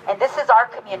 And this is our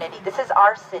community. This is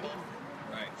our city.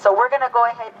 So we're going to go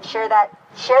ahead and share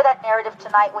that narrative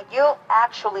tonight. When you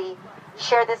actually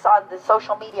share this on the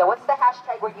social media, what's the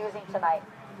hashtag we're using tonight?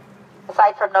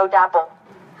 Aside from NoDAPL.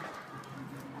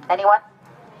 Anyone?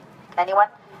 Anyone?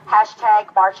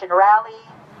 Hashtag March and Rally.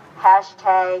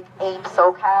 Hashtag AIM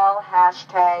SoCal.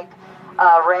 Hashtag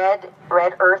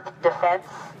Red Earth Defense.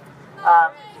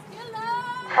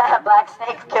 Black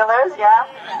Snake Killers, yeah,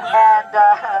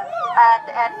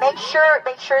 and make sure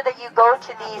that you go to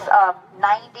these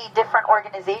 90 different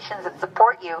organizations that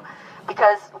support you,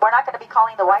 because we're not going to be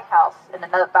calling the White House in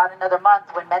about another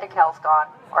month when Medi-Cal's gone,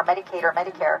 or Medicaid or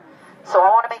Medicare. So I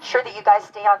want to make sure that you guys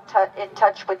stay in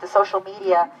touch with the social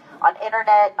media, on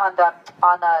internet, on the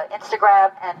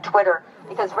Instagram and Twitter,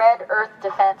 because Red Earth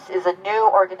Defense is a new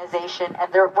organization,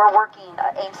 and we're working.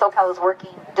 AIM SoCal is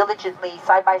working diligently,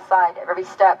 side by side, at every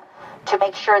step, to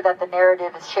make sure that the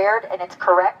narrative is shared and it's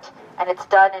correct and it's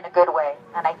done in a good way.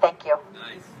 And I thank you.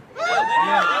 Nice.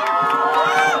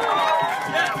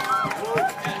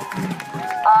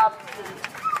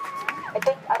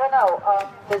 I don't know.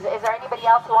 Is there anybody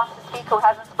else who wants to speak who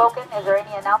hasn't spoken? Is there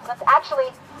any announcements?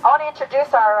 Actually, I want to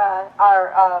introduce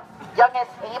our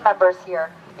youngest AIM members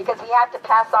here, because we have to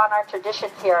pass on our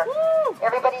traditions here.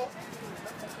 Everybody,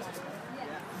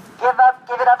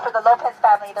 give it up for the Lopez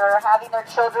family. They're having their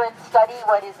children study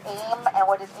what is AIM and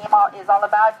what is AIM is all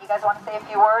about. You guys want to say a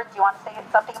few words? You want to say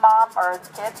something, Mom, or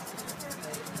kids?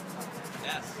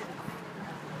 Yes.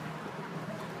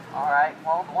 All right.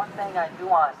 Well, the one thing I do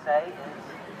want to say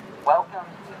is welcome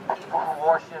to people who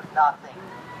worship nothing.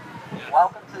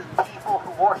 Welcome to the people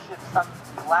who worship some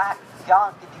black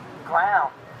junk in the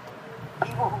ground.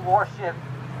 People who worship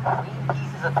clean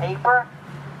pieces of paper.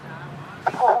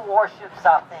 People who worship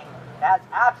something that has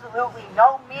absolutely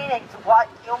no meaning to what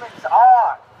humans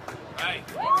are. Right.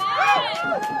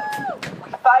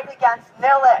 We fight against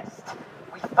nihilists.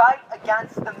 We fight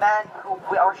against the men who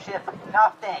worship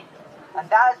nothing. And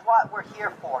that is what we're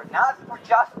here for. Not for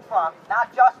just Trump,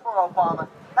 not just for Obama,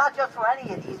 not just for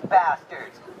any of these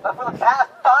bastards, but for the past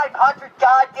 500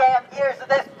 goddamn years of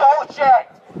this bullshit.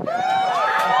 There you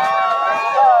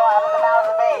go, out of the mouths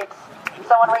of babes.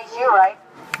 Someone raised you, right?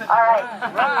 All right.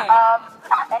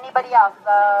 Anybody else?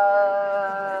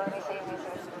 Let me see.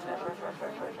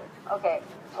 Okay,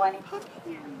 20.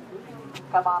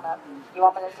 Come on up. You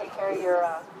want me to take care of your?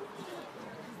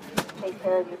 Take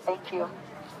care of you. Thank you.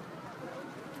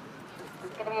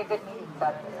 It's going to be a good meeting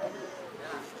Saturday.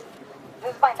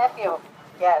 This is my nephew.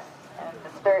 Yes, and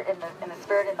the spirit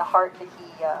in the heart that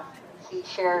he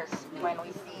shares when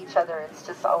we see each other. It's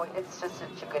just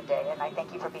such a good day, and I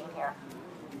thank you for being here.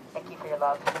 Thank you for your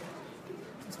love.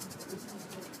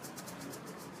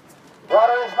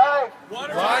 Water is life.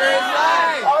 Water is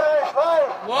life. Water is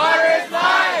life. Water is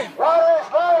life. Water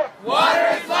is life. Water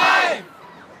is life.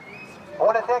 I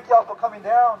want to thank y'all for coming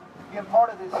down, being part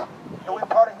of this, and we're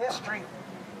part of history.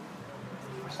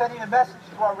 We're sending a message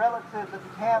to our relatives at the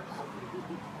camps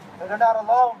that they're not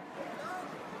alone,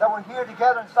 that we're here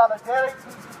together in solidarity.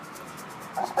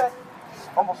 I spent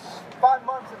almost 5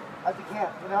 months at the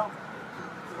camp, you know.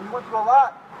 We went through a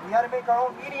lot. We had to make our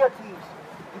own media teams.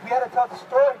 We had to tell the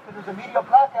story because there's a media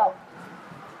blackout.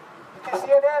 Because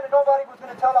CNN and nobody was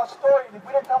going to tell our story. And if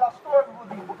we didn't tell our story, we would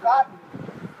be forgotten.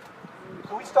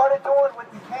 So we started doing what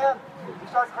we can. We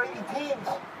started creating teams.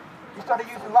 We started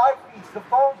using live feeds. The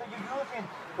phones that you're using,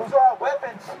 those are our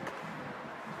weapons.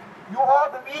 You are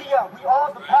the media. We are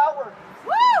the power.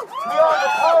 We are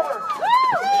the power.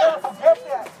 Never forget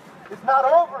that. It's not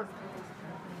over.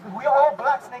 Because we are all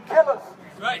black snake killers.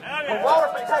 Right. The water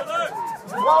protects us.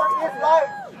 The water is life.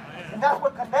 And that's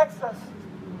what connects us.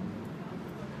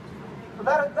 So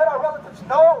let our relatives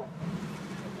know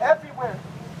everywhere.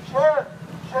 Share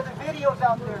the videos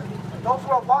out there. Those who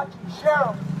are watching, share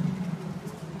them.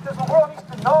 Because the world needs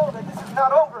to know that this is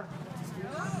not over.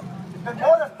 It's been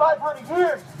more than 500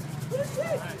 years.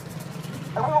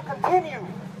 And we will continue.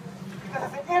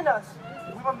 Because it's in us.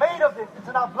 We were made of it. It's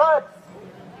in our blood.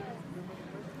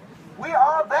 We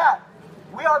are that.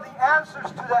 We are the answers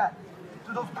to that,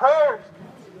 to those prayers.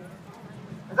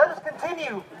 And let us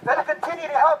continue. Let us continue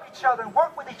to help each other and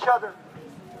work with each other.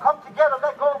 Come together,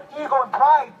 let go of ego and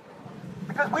pride.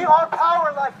 Because we are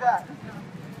power like that.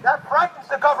 That frightens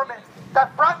the government.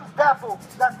 that frightens DAPL,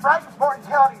 that frightens Morton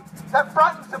County, that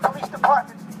frightens the police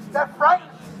department, that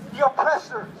frightens the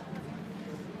oppressors.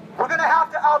 We're going to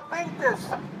have to outthink this.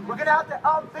 We're going to have to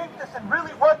outthink this and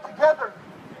really work together.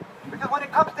 Because when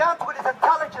it comes down to it, it's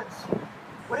intelligence.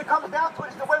 When it comes down to it,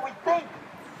 it's the way we think.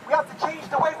 We have to change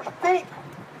the way we think.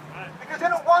 Because they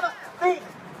don't want us to think.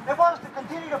 They want us to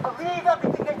continue to believe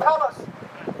everything they tell us.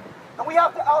 And we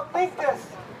have to outthink this.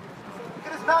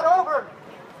 Because it's not over.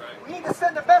 We need to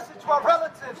send a message to our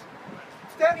relatives.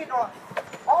 Standing Rock.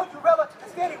 All you relatives in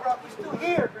Standing Rock, we're still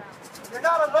here. You're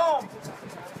not alone.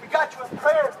 We got you in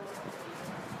prayer.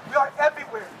 We are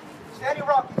everywhere. Standing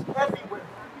Rock is everywhere.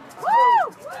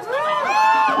 Woo!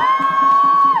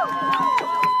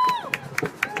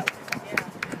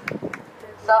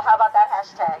 So how about that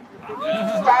hashtag?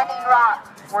 Standing Rock,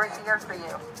 we're here for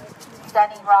you.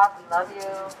 Standing Rock, we love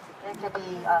you. It could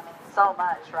be so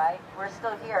much, right? We're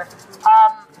still here.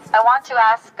 I want to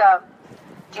ask,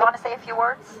 do you want to say a few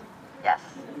words? Yes.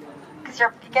 Because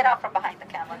you get out from behind the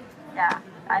camera. Yeah,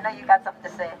 I know you got something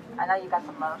to say. I know you got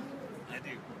some love. I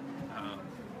do.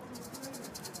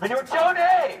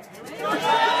 Minuchone!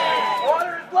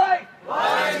 Water is life!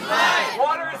 Water is life!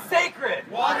 Water is sacred!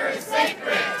 Water is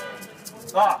sacred!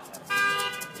 Oh,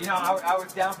 you know, I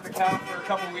was down for the count for a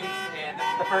couple weeks, and this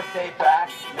is the first day back.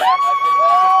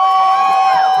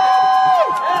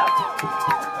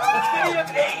 The city of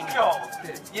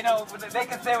angels! You know, they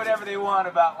can say whatever they want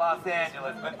about Los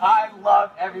Angeles, but I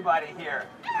love everybody here.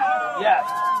 Yes,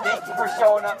 thank you for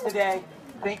showing up today.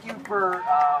 Thank you for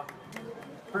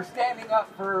standing up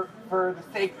for the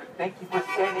sacred. Thank you for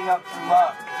standing up for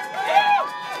love. And,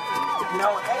 you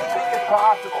know, anything is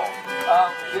possible.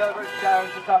 The other guy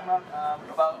was just talking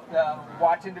about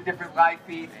watching the different live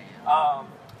feeds.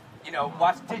 You know,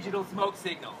 watch digital smoke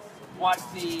signals. Watch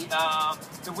the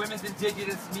women's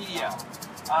indigenous media.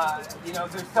 You know,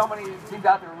 there's so many things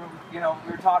out there. You know,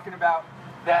 we were talking about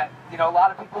that. You know, a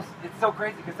lot of people. It's so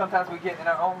crazy because sometimes we get in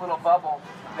our own little bubble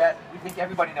that we think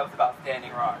everybody knows about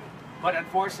Standing Rock. But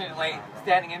unfortunately,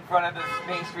 standing in front of the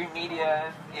mainstream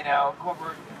media, you know,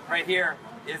 corporate right here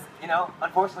is, you know,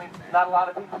 unfortunately, not a lot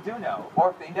of people do know.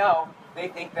 Or if they know, they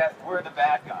think that we're the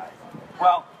bad guys.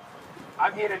 Well,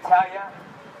 I'm here to tell you,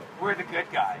 we're the good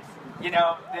guys. You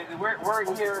know,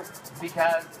 we're here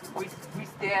because we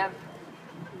stand.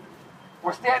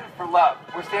 We're standing for love.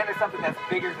 We're standing for something that's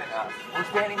bigger than us. We're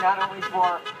standing not only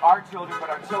for our children, but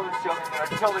our children's children and our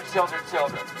children's children's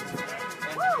children.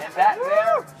 And that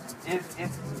there is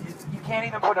you can't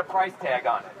even put a price tag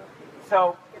on it.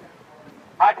 So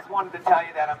I just wanted to tell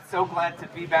you that I'm so glad to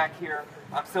be back here.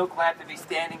 I'm so glad to be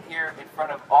standing here in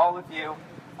front of all of you.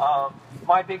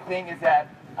 My big thing is that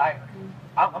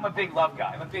I'm a big love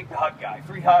guy. I'm a big hug guy.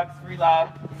 Free hugs, free love,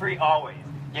 free always.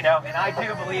 You know, and I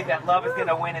do believe that love is going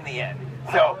to win in the end.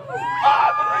 So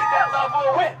I believe that love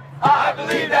will win. I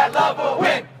believe that love will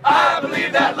win. I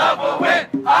believe that love will win.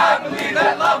 I believe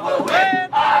that love will win.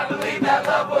 I believe that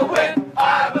love will win.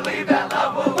 I believe that love will win. I believe that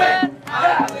love will win.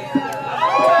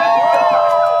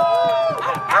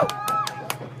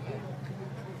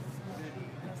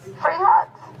 Free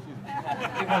hugs.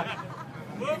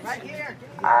 Right here.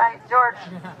 All right, George.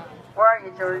 Where are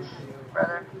you, George?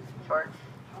 Brother, George.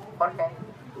 Jorge.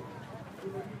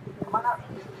 Come on up.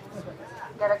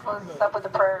 You gotta close this up with a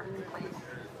prayer, please.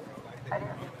 Right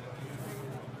here.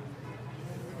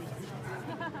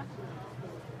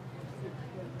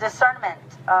 Discernment.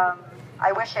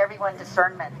 I wish everyone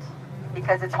discernment,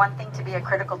 because it's one thing to be a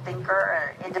critical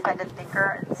thinker, an independent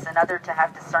thinker. It's another to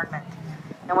have discernment.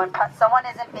 And when someone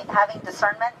isn't having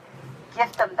discernment,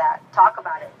 gift them that. Talk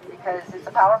about it, because it's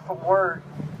a powerful word.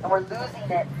 And we're losing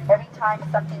it every time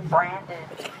something branded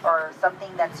or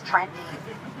something that's trendy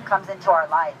comes into our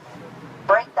life.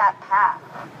 Break that path.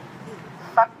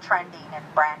 Fuck trending and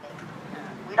branding.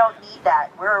 We don't need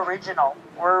that. We're original.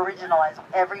 We're original as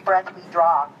every breath we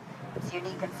draw. It's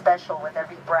unique and special with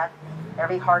every breath,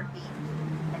 every heartbeat.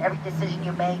 And every decision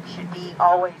you make should be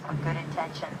always with good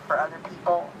intention for other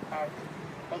people. And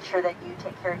make sure that you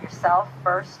take care of yourself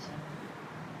first,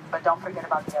 but don't forget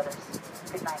about the others.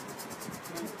 Good night.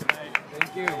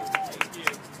 Thank you. Thank you.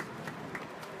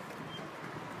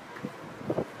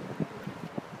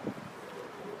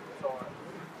 So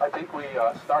I think we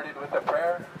started with a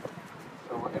prayer,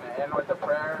 so we're going to end with a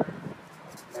prayer.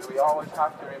 And we always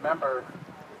have to remember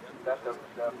that the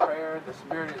prayer, the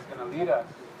Spirit is going to lead us.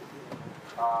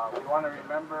 We want to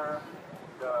remember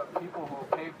the people who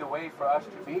paved the way for us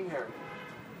to be here.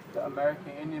 The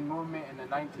American Indian movement in the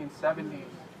 1970s.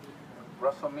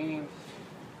 Russell Means,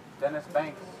 Dennis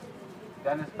Banks.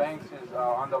 Dennis Banks is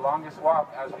on the longest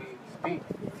walk as we speak,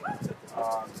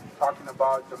 talking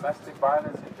about domestic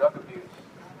violence and drug abuse.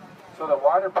 So the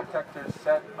water protectors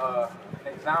set an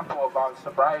example about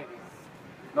sobriety.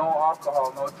 No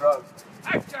alcohol, no drugs,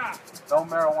 no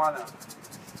marijuana.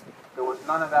 There was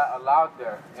none of that allowed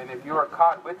there. And if you were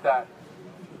caught with that,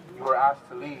 you were asked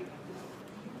to leave.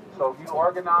 So if you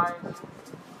organize,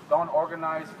 don't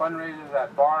organize fundraisers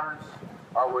at bars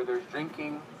or where there's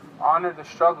drinking. Honor the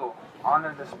struggle.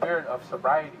 Honor the spirit of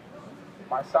sobriety.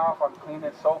 Myself, I'm clean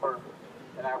and sober,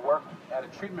 and I work at a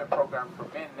treatment program for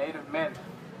men, Native men,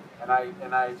 and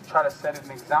I try to set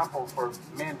an example for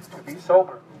men to be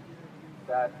sober.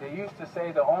 That they used to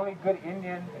say the only good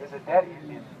Indian is a dead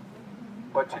Indian,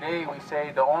 but today we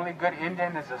say the only good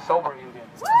Indian is a sober Indian.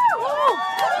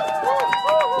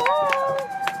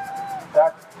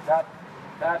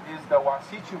 That is the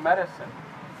Wasichu medicine.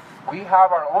 We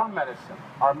have our own medicine.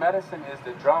 Our medicine is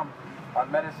the drum. Our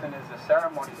medicine is the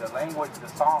ceremony, the language, the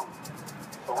song.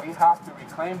 So we have to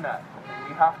reclaim that. And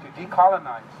we have to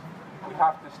decolonize. We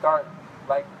have to start,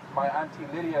 like my Auntie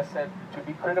Lydia said, to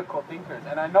be critical thinkers.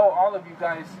 And I know all of you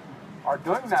guys are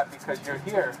doing that because you're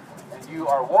here and you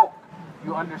are woke.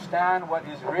 You understand what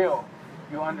is real.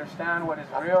 You understand what is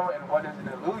real and what is an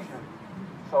illusion.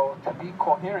 So to be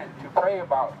coherent, to pray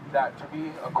about that, to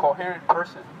be a coherent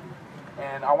person.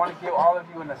 And I want to give all of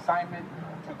you an assignment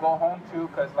to go home to,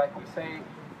 because like we say,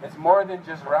 it's more than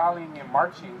just rallying and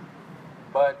marching,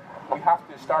 but we have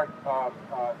to start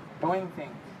doing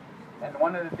things. And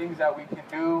one of the things that we can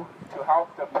do to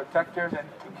help the protectors and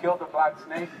to kill the black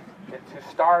snake is to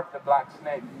starve the black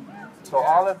snake. So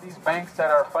all of these banks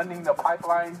that are funding the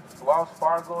pipeline, Wells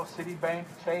Fargo, Citibank,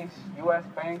 Chase, US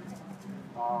Bank,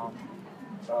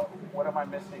 what am I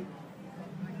missing?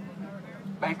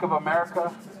 Bank of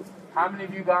America. How many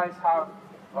of you guys have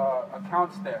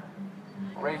accounts there?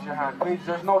 Raise your hand. Please,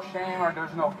 there's no shame or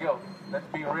there's no guilt. Let's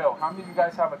be real. How many of you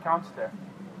guys have accounts there?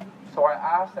 So I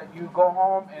ask that you go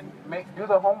home and do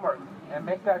the homework and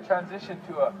make that transition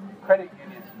to a credit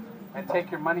union and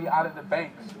take your money out of the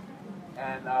banks.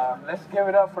 And let's give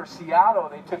it up for Seattle.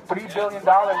 They took $3 billion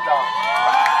out.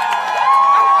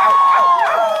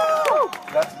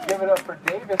 Let's give it up for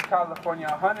Davis, California,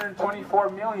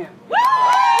 $124 million.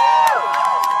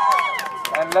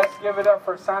 And let's give it up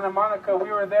for Santa Monica.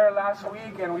 We were there last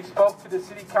week and we spoke to the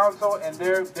city council, and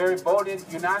they voted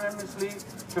unanimously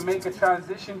to make a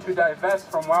transition to divest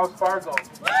from Wells Fargo.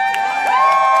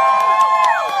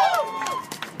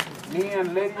 Me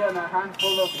and Lydia and a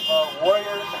handful of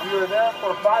warriors, we were there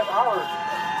for 5 hours.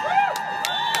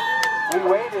 We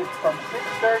waited from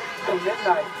 6:30 to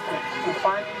midnight to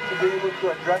finally be able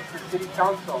to address the city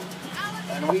council.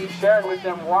 And we shared with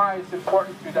them why it's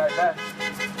important to divest.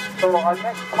 So our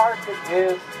next target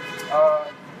is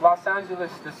Los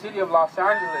Angeles, the city of Los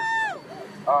Angeles,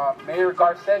 Mayor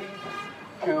Garcetti,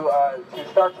 to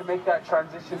start to make that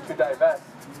transition to divest.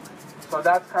 So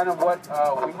that's kind of what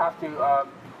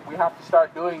we have to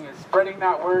start doing, is spreading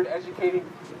that word, educating.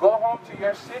 Go home to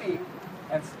your city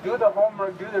and do the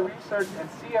homework, do the research, and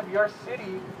see if your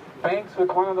city banks with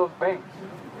one of those banks.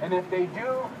 And if they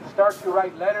do, start to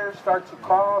write letters, start to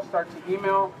call, start to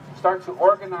email, start to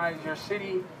organize your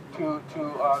city to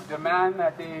demand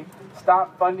that they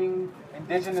stop funding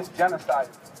indigenous genocide.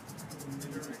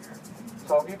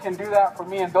 So if you can do that for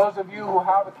me, and those of you who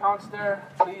have accounts there,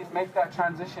 please make that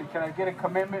transition. Can I get a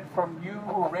commitment from you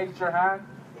who raised your hand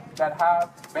that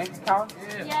have bank accounts?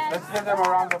 Yes. Let's give them a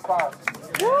round of applause.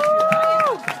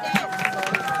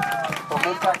 So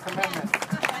make that commitment.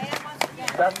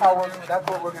 That's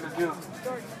what we're gonna do.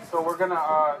 So we're gonna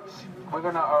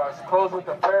close with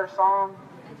a prayer song,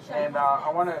 and I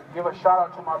want to give a shout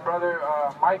out to my brother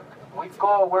Mike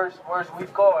Wico. Where's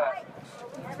Wico at?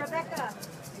 Rebecca.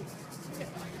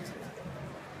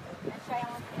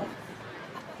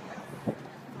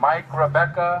 Mike,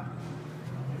 Rebecca,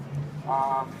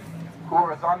 who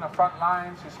was on the front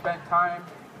lines, who spent time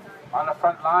on the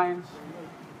front lines,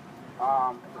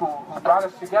 who brought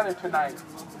us together tonight.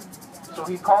 So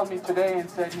he called me today and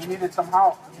said he needed some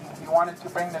help. He wanted to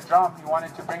bring the drum, he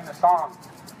wanted to bring the song.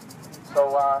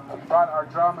 So we brought our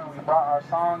drum and we brought our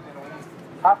songs, and we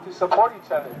have to support each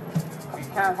other. We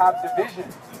can't have division.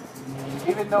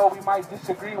 Even though we might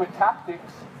disagree with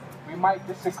tactics, we might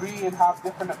disagree and have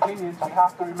different opinions, we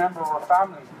have to remember we're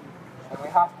family. And we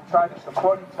have to try to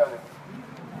support each other.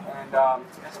 And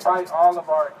despite all of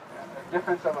our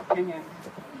difference of opinions,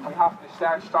 we have to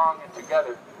stand strong and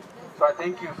together. So I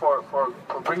thank you for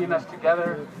bringing us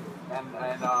together,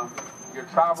 and your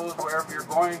travels, wherever you're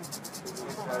going.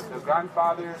 The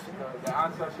grandfathers, the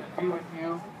ancestors be with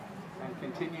you, and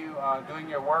continue doing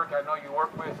your work. I know you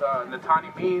work with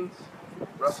Natani Beans,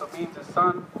 Russell Beans'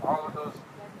 son, all of those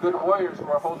good warriors who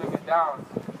are holding it down.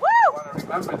 want to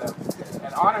remember them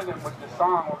and honor them with the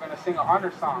song. We're going to sing an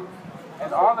honor song.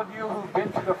 And all of you who've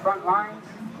been to the front lines,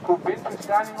 who've been to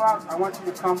Standing Rock, I want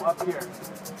you to come up here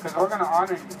because we're going to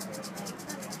honor you.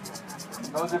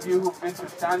 Those of you who've been to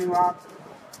Standing Rock,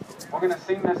 we're going to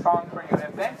sing this song for you.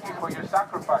 And thank you for your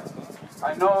sacrifice.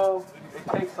 I know it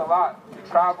takes a lot to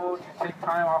travel, to take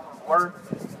time off of work.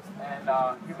 And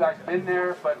you guys been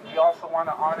there, but we also want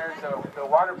to honor the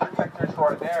water protectors who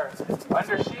are there.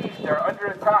 Under siege, they're under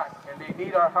attack, and they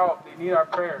need our help, they need our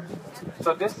prayers.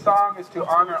 So this song is to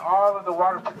honor all of the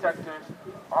water protectors,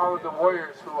 all of the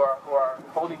warriors who are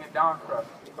holding it down for us.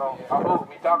 So, aho,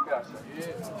 mitak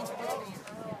gracias.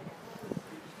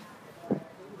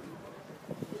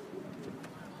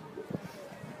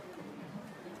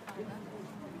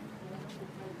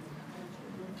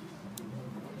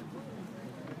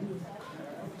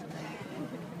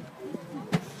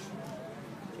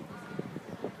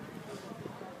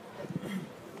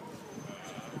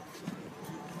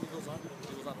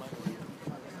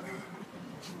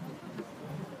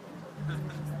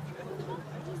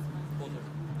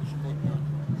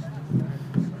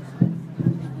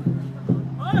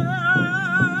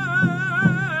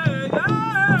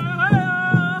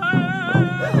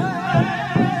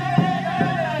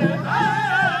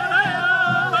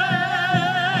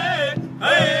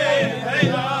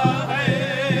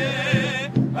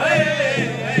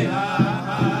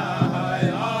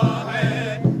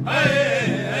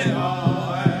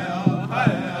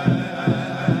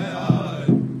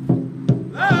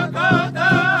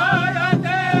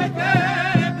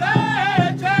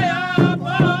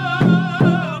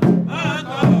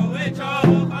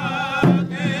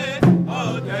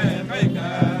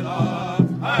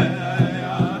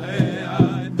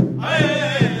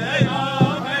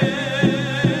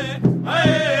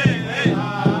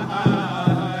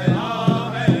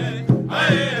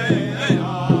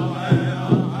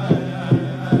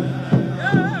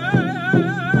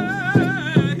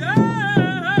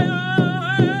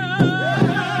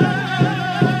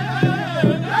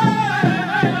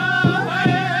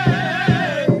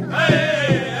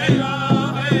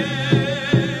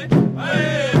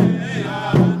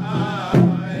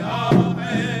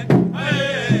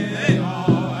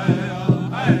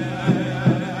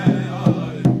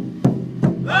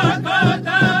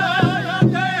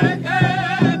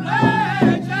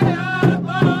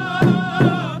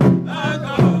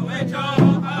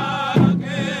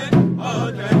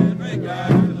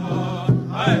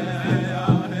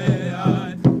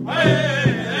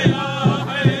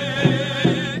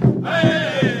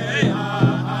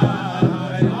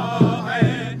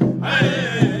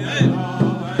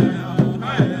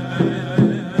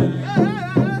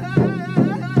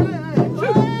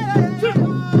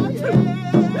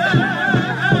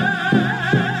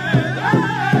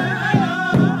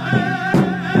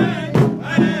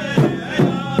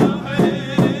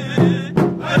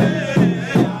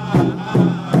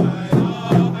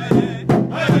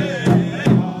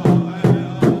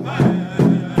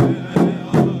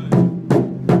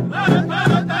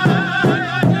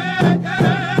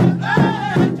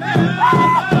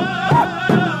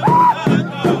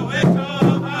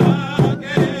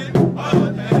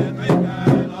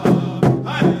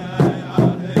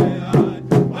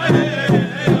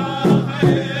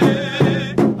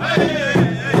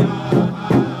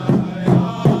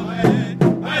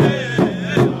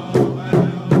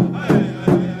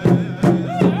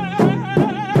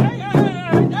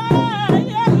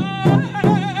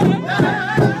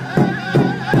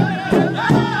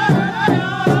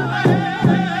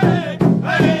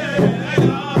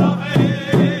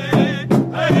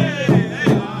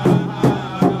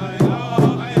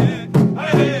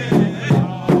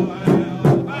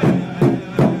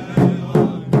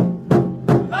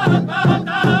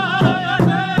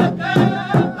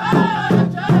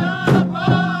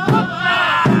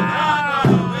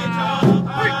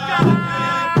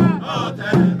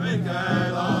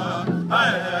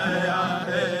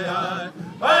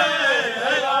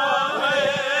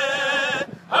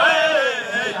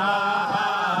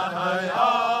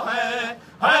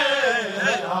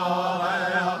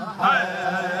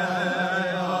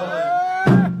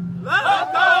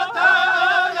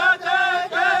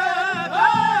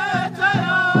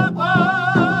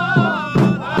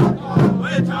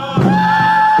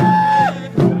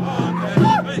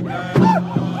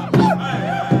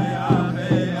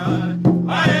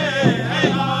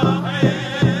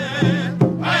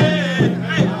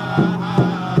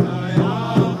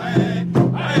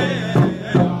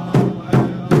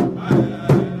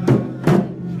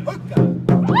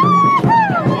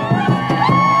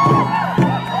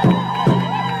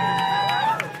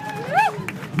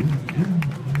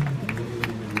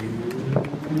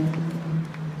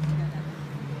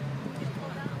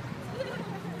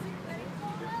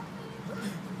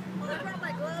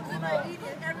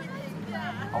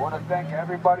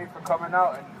 coming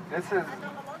out. And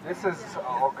this is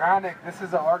organic. This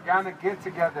is an organic get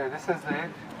together. This is the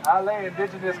LA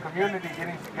indigenous community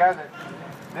getting together.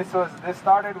 This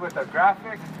started with a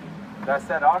graphic that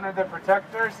said honor the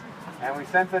protectors, and we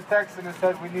sent a text and it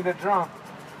said we need a drum.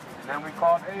 And then we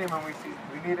called AIM and we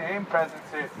need an AIM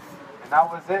presence here. And that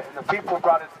was it. And the people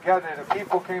brought it together. The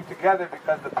people came together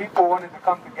because the people wanted to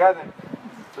come together.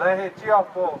 Lehe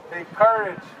Chiapo, take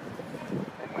courage.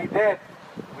 And we did.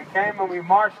 We came and we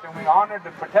marched and we honored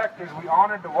the protectors. We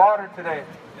honored the water today.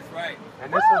 That's right.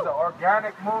 And this was an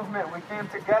organic movement. We came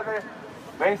together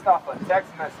based off a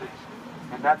text message.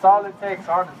 And that's all it takes,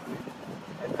 honestly.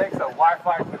 It takes a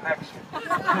Wi-Fi connection.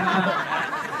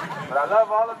 But I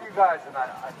love all of you guys, and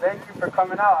I thank you for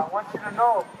coming out. I want you to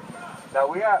know that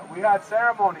we had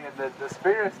ceremony, and the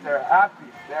spirits, they're happy.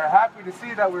 They're happy to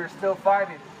see that we're still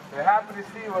fighting. They're happy to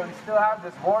see that we still have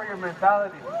this warrior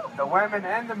mentality. The women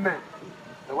and the men.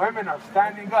 The women are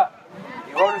standing up.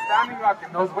 You go to Standing Rock,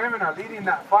 and those women are leading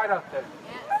that fight out there.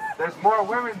 There's more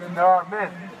women than there are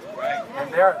men.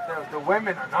 And the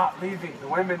women are not leaving. The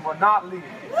women will not leave.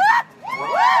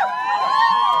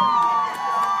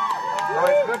 So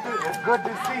it's good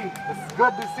to see. It's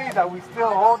good to see that we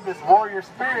still hold this warrior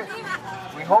spirit.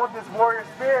 We hold this warrior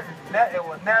spirit. It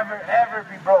will never, ever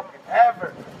be broken.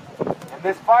 Ever. And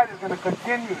this fight is going to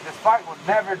continue. This fight will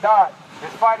never die.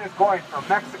 This fight is going from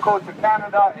Mexico to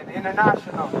Canada and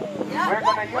international. We're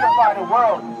going to unify the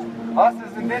world. Us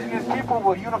as indigenous people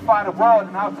will unify the world,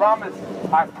 and I promise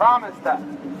that.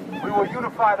 We will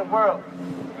unify the world.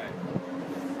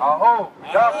 Aho,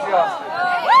 gracias.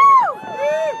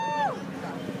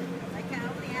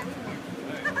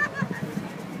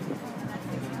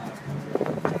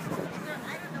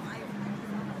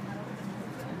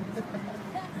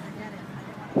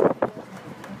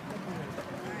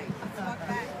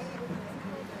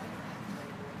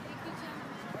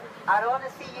 I don't want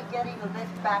to see you getting the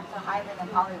lift back to Highland and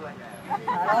Hollywood. I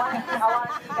want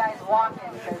to see you guys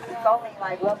walking, because it's only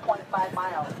like 1.5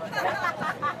 miles. Okay?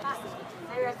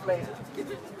 Seriously.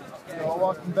 You're all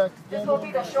walking back again. This will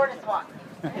be the shortest walk.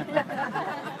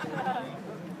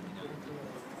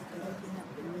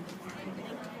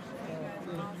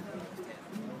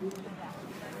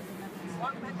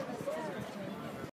 Walk back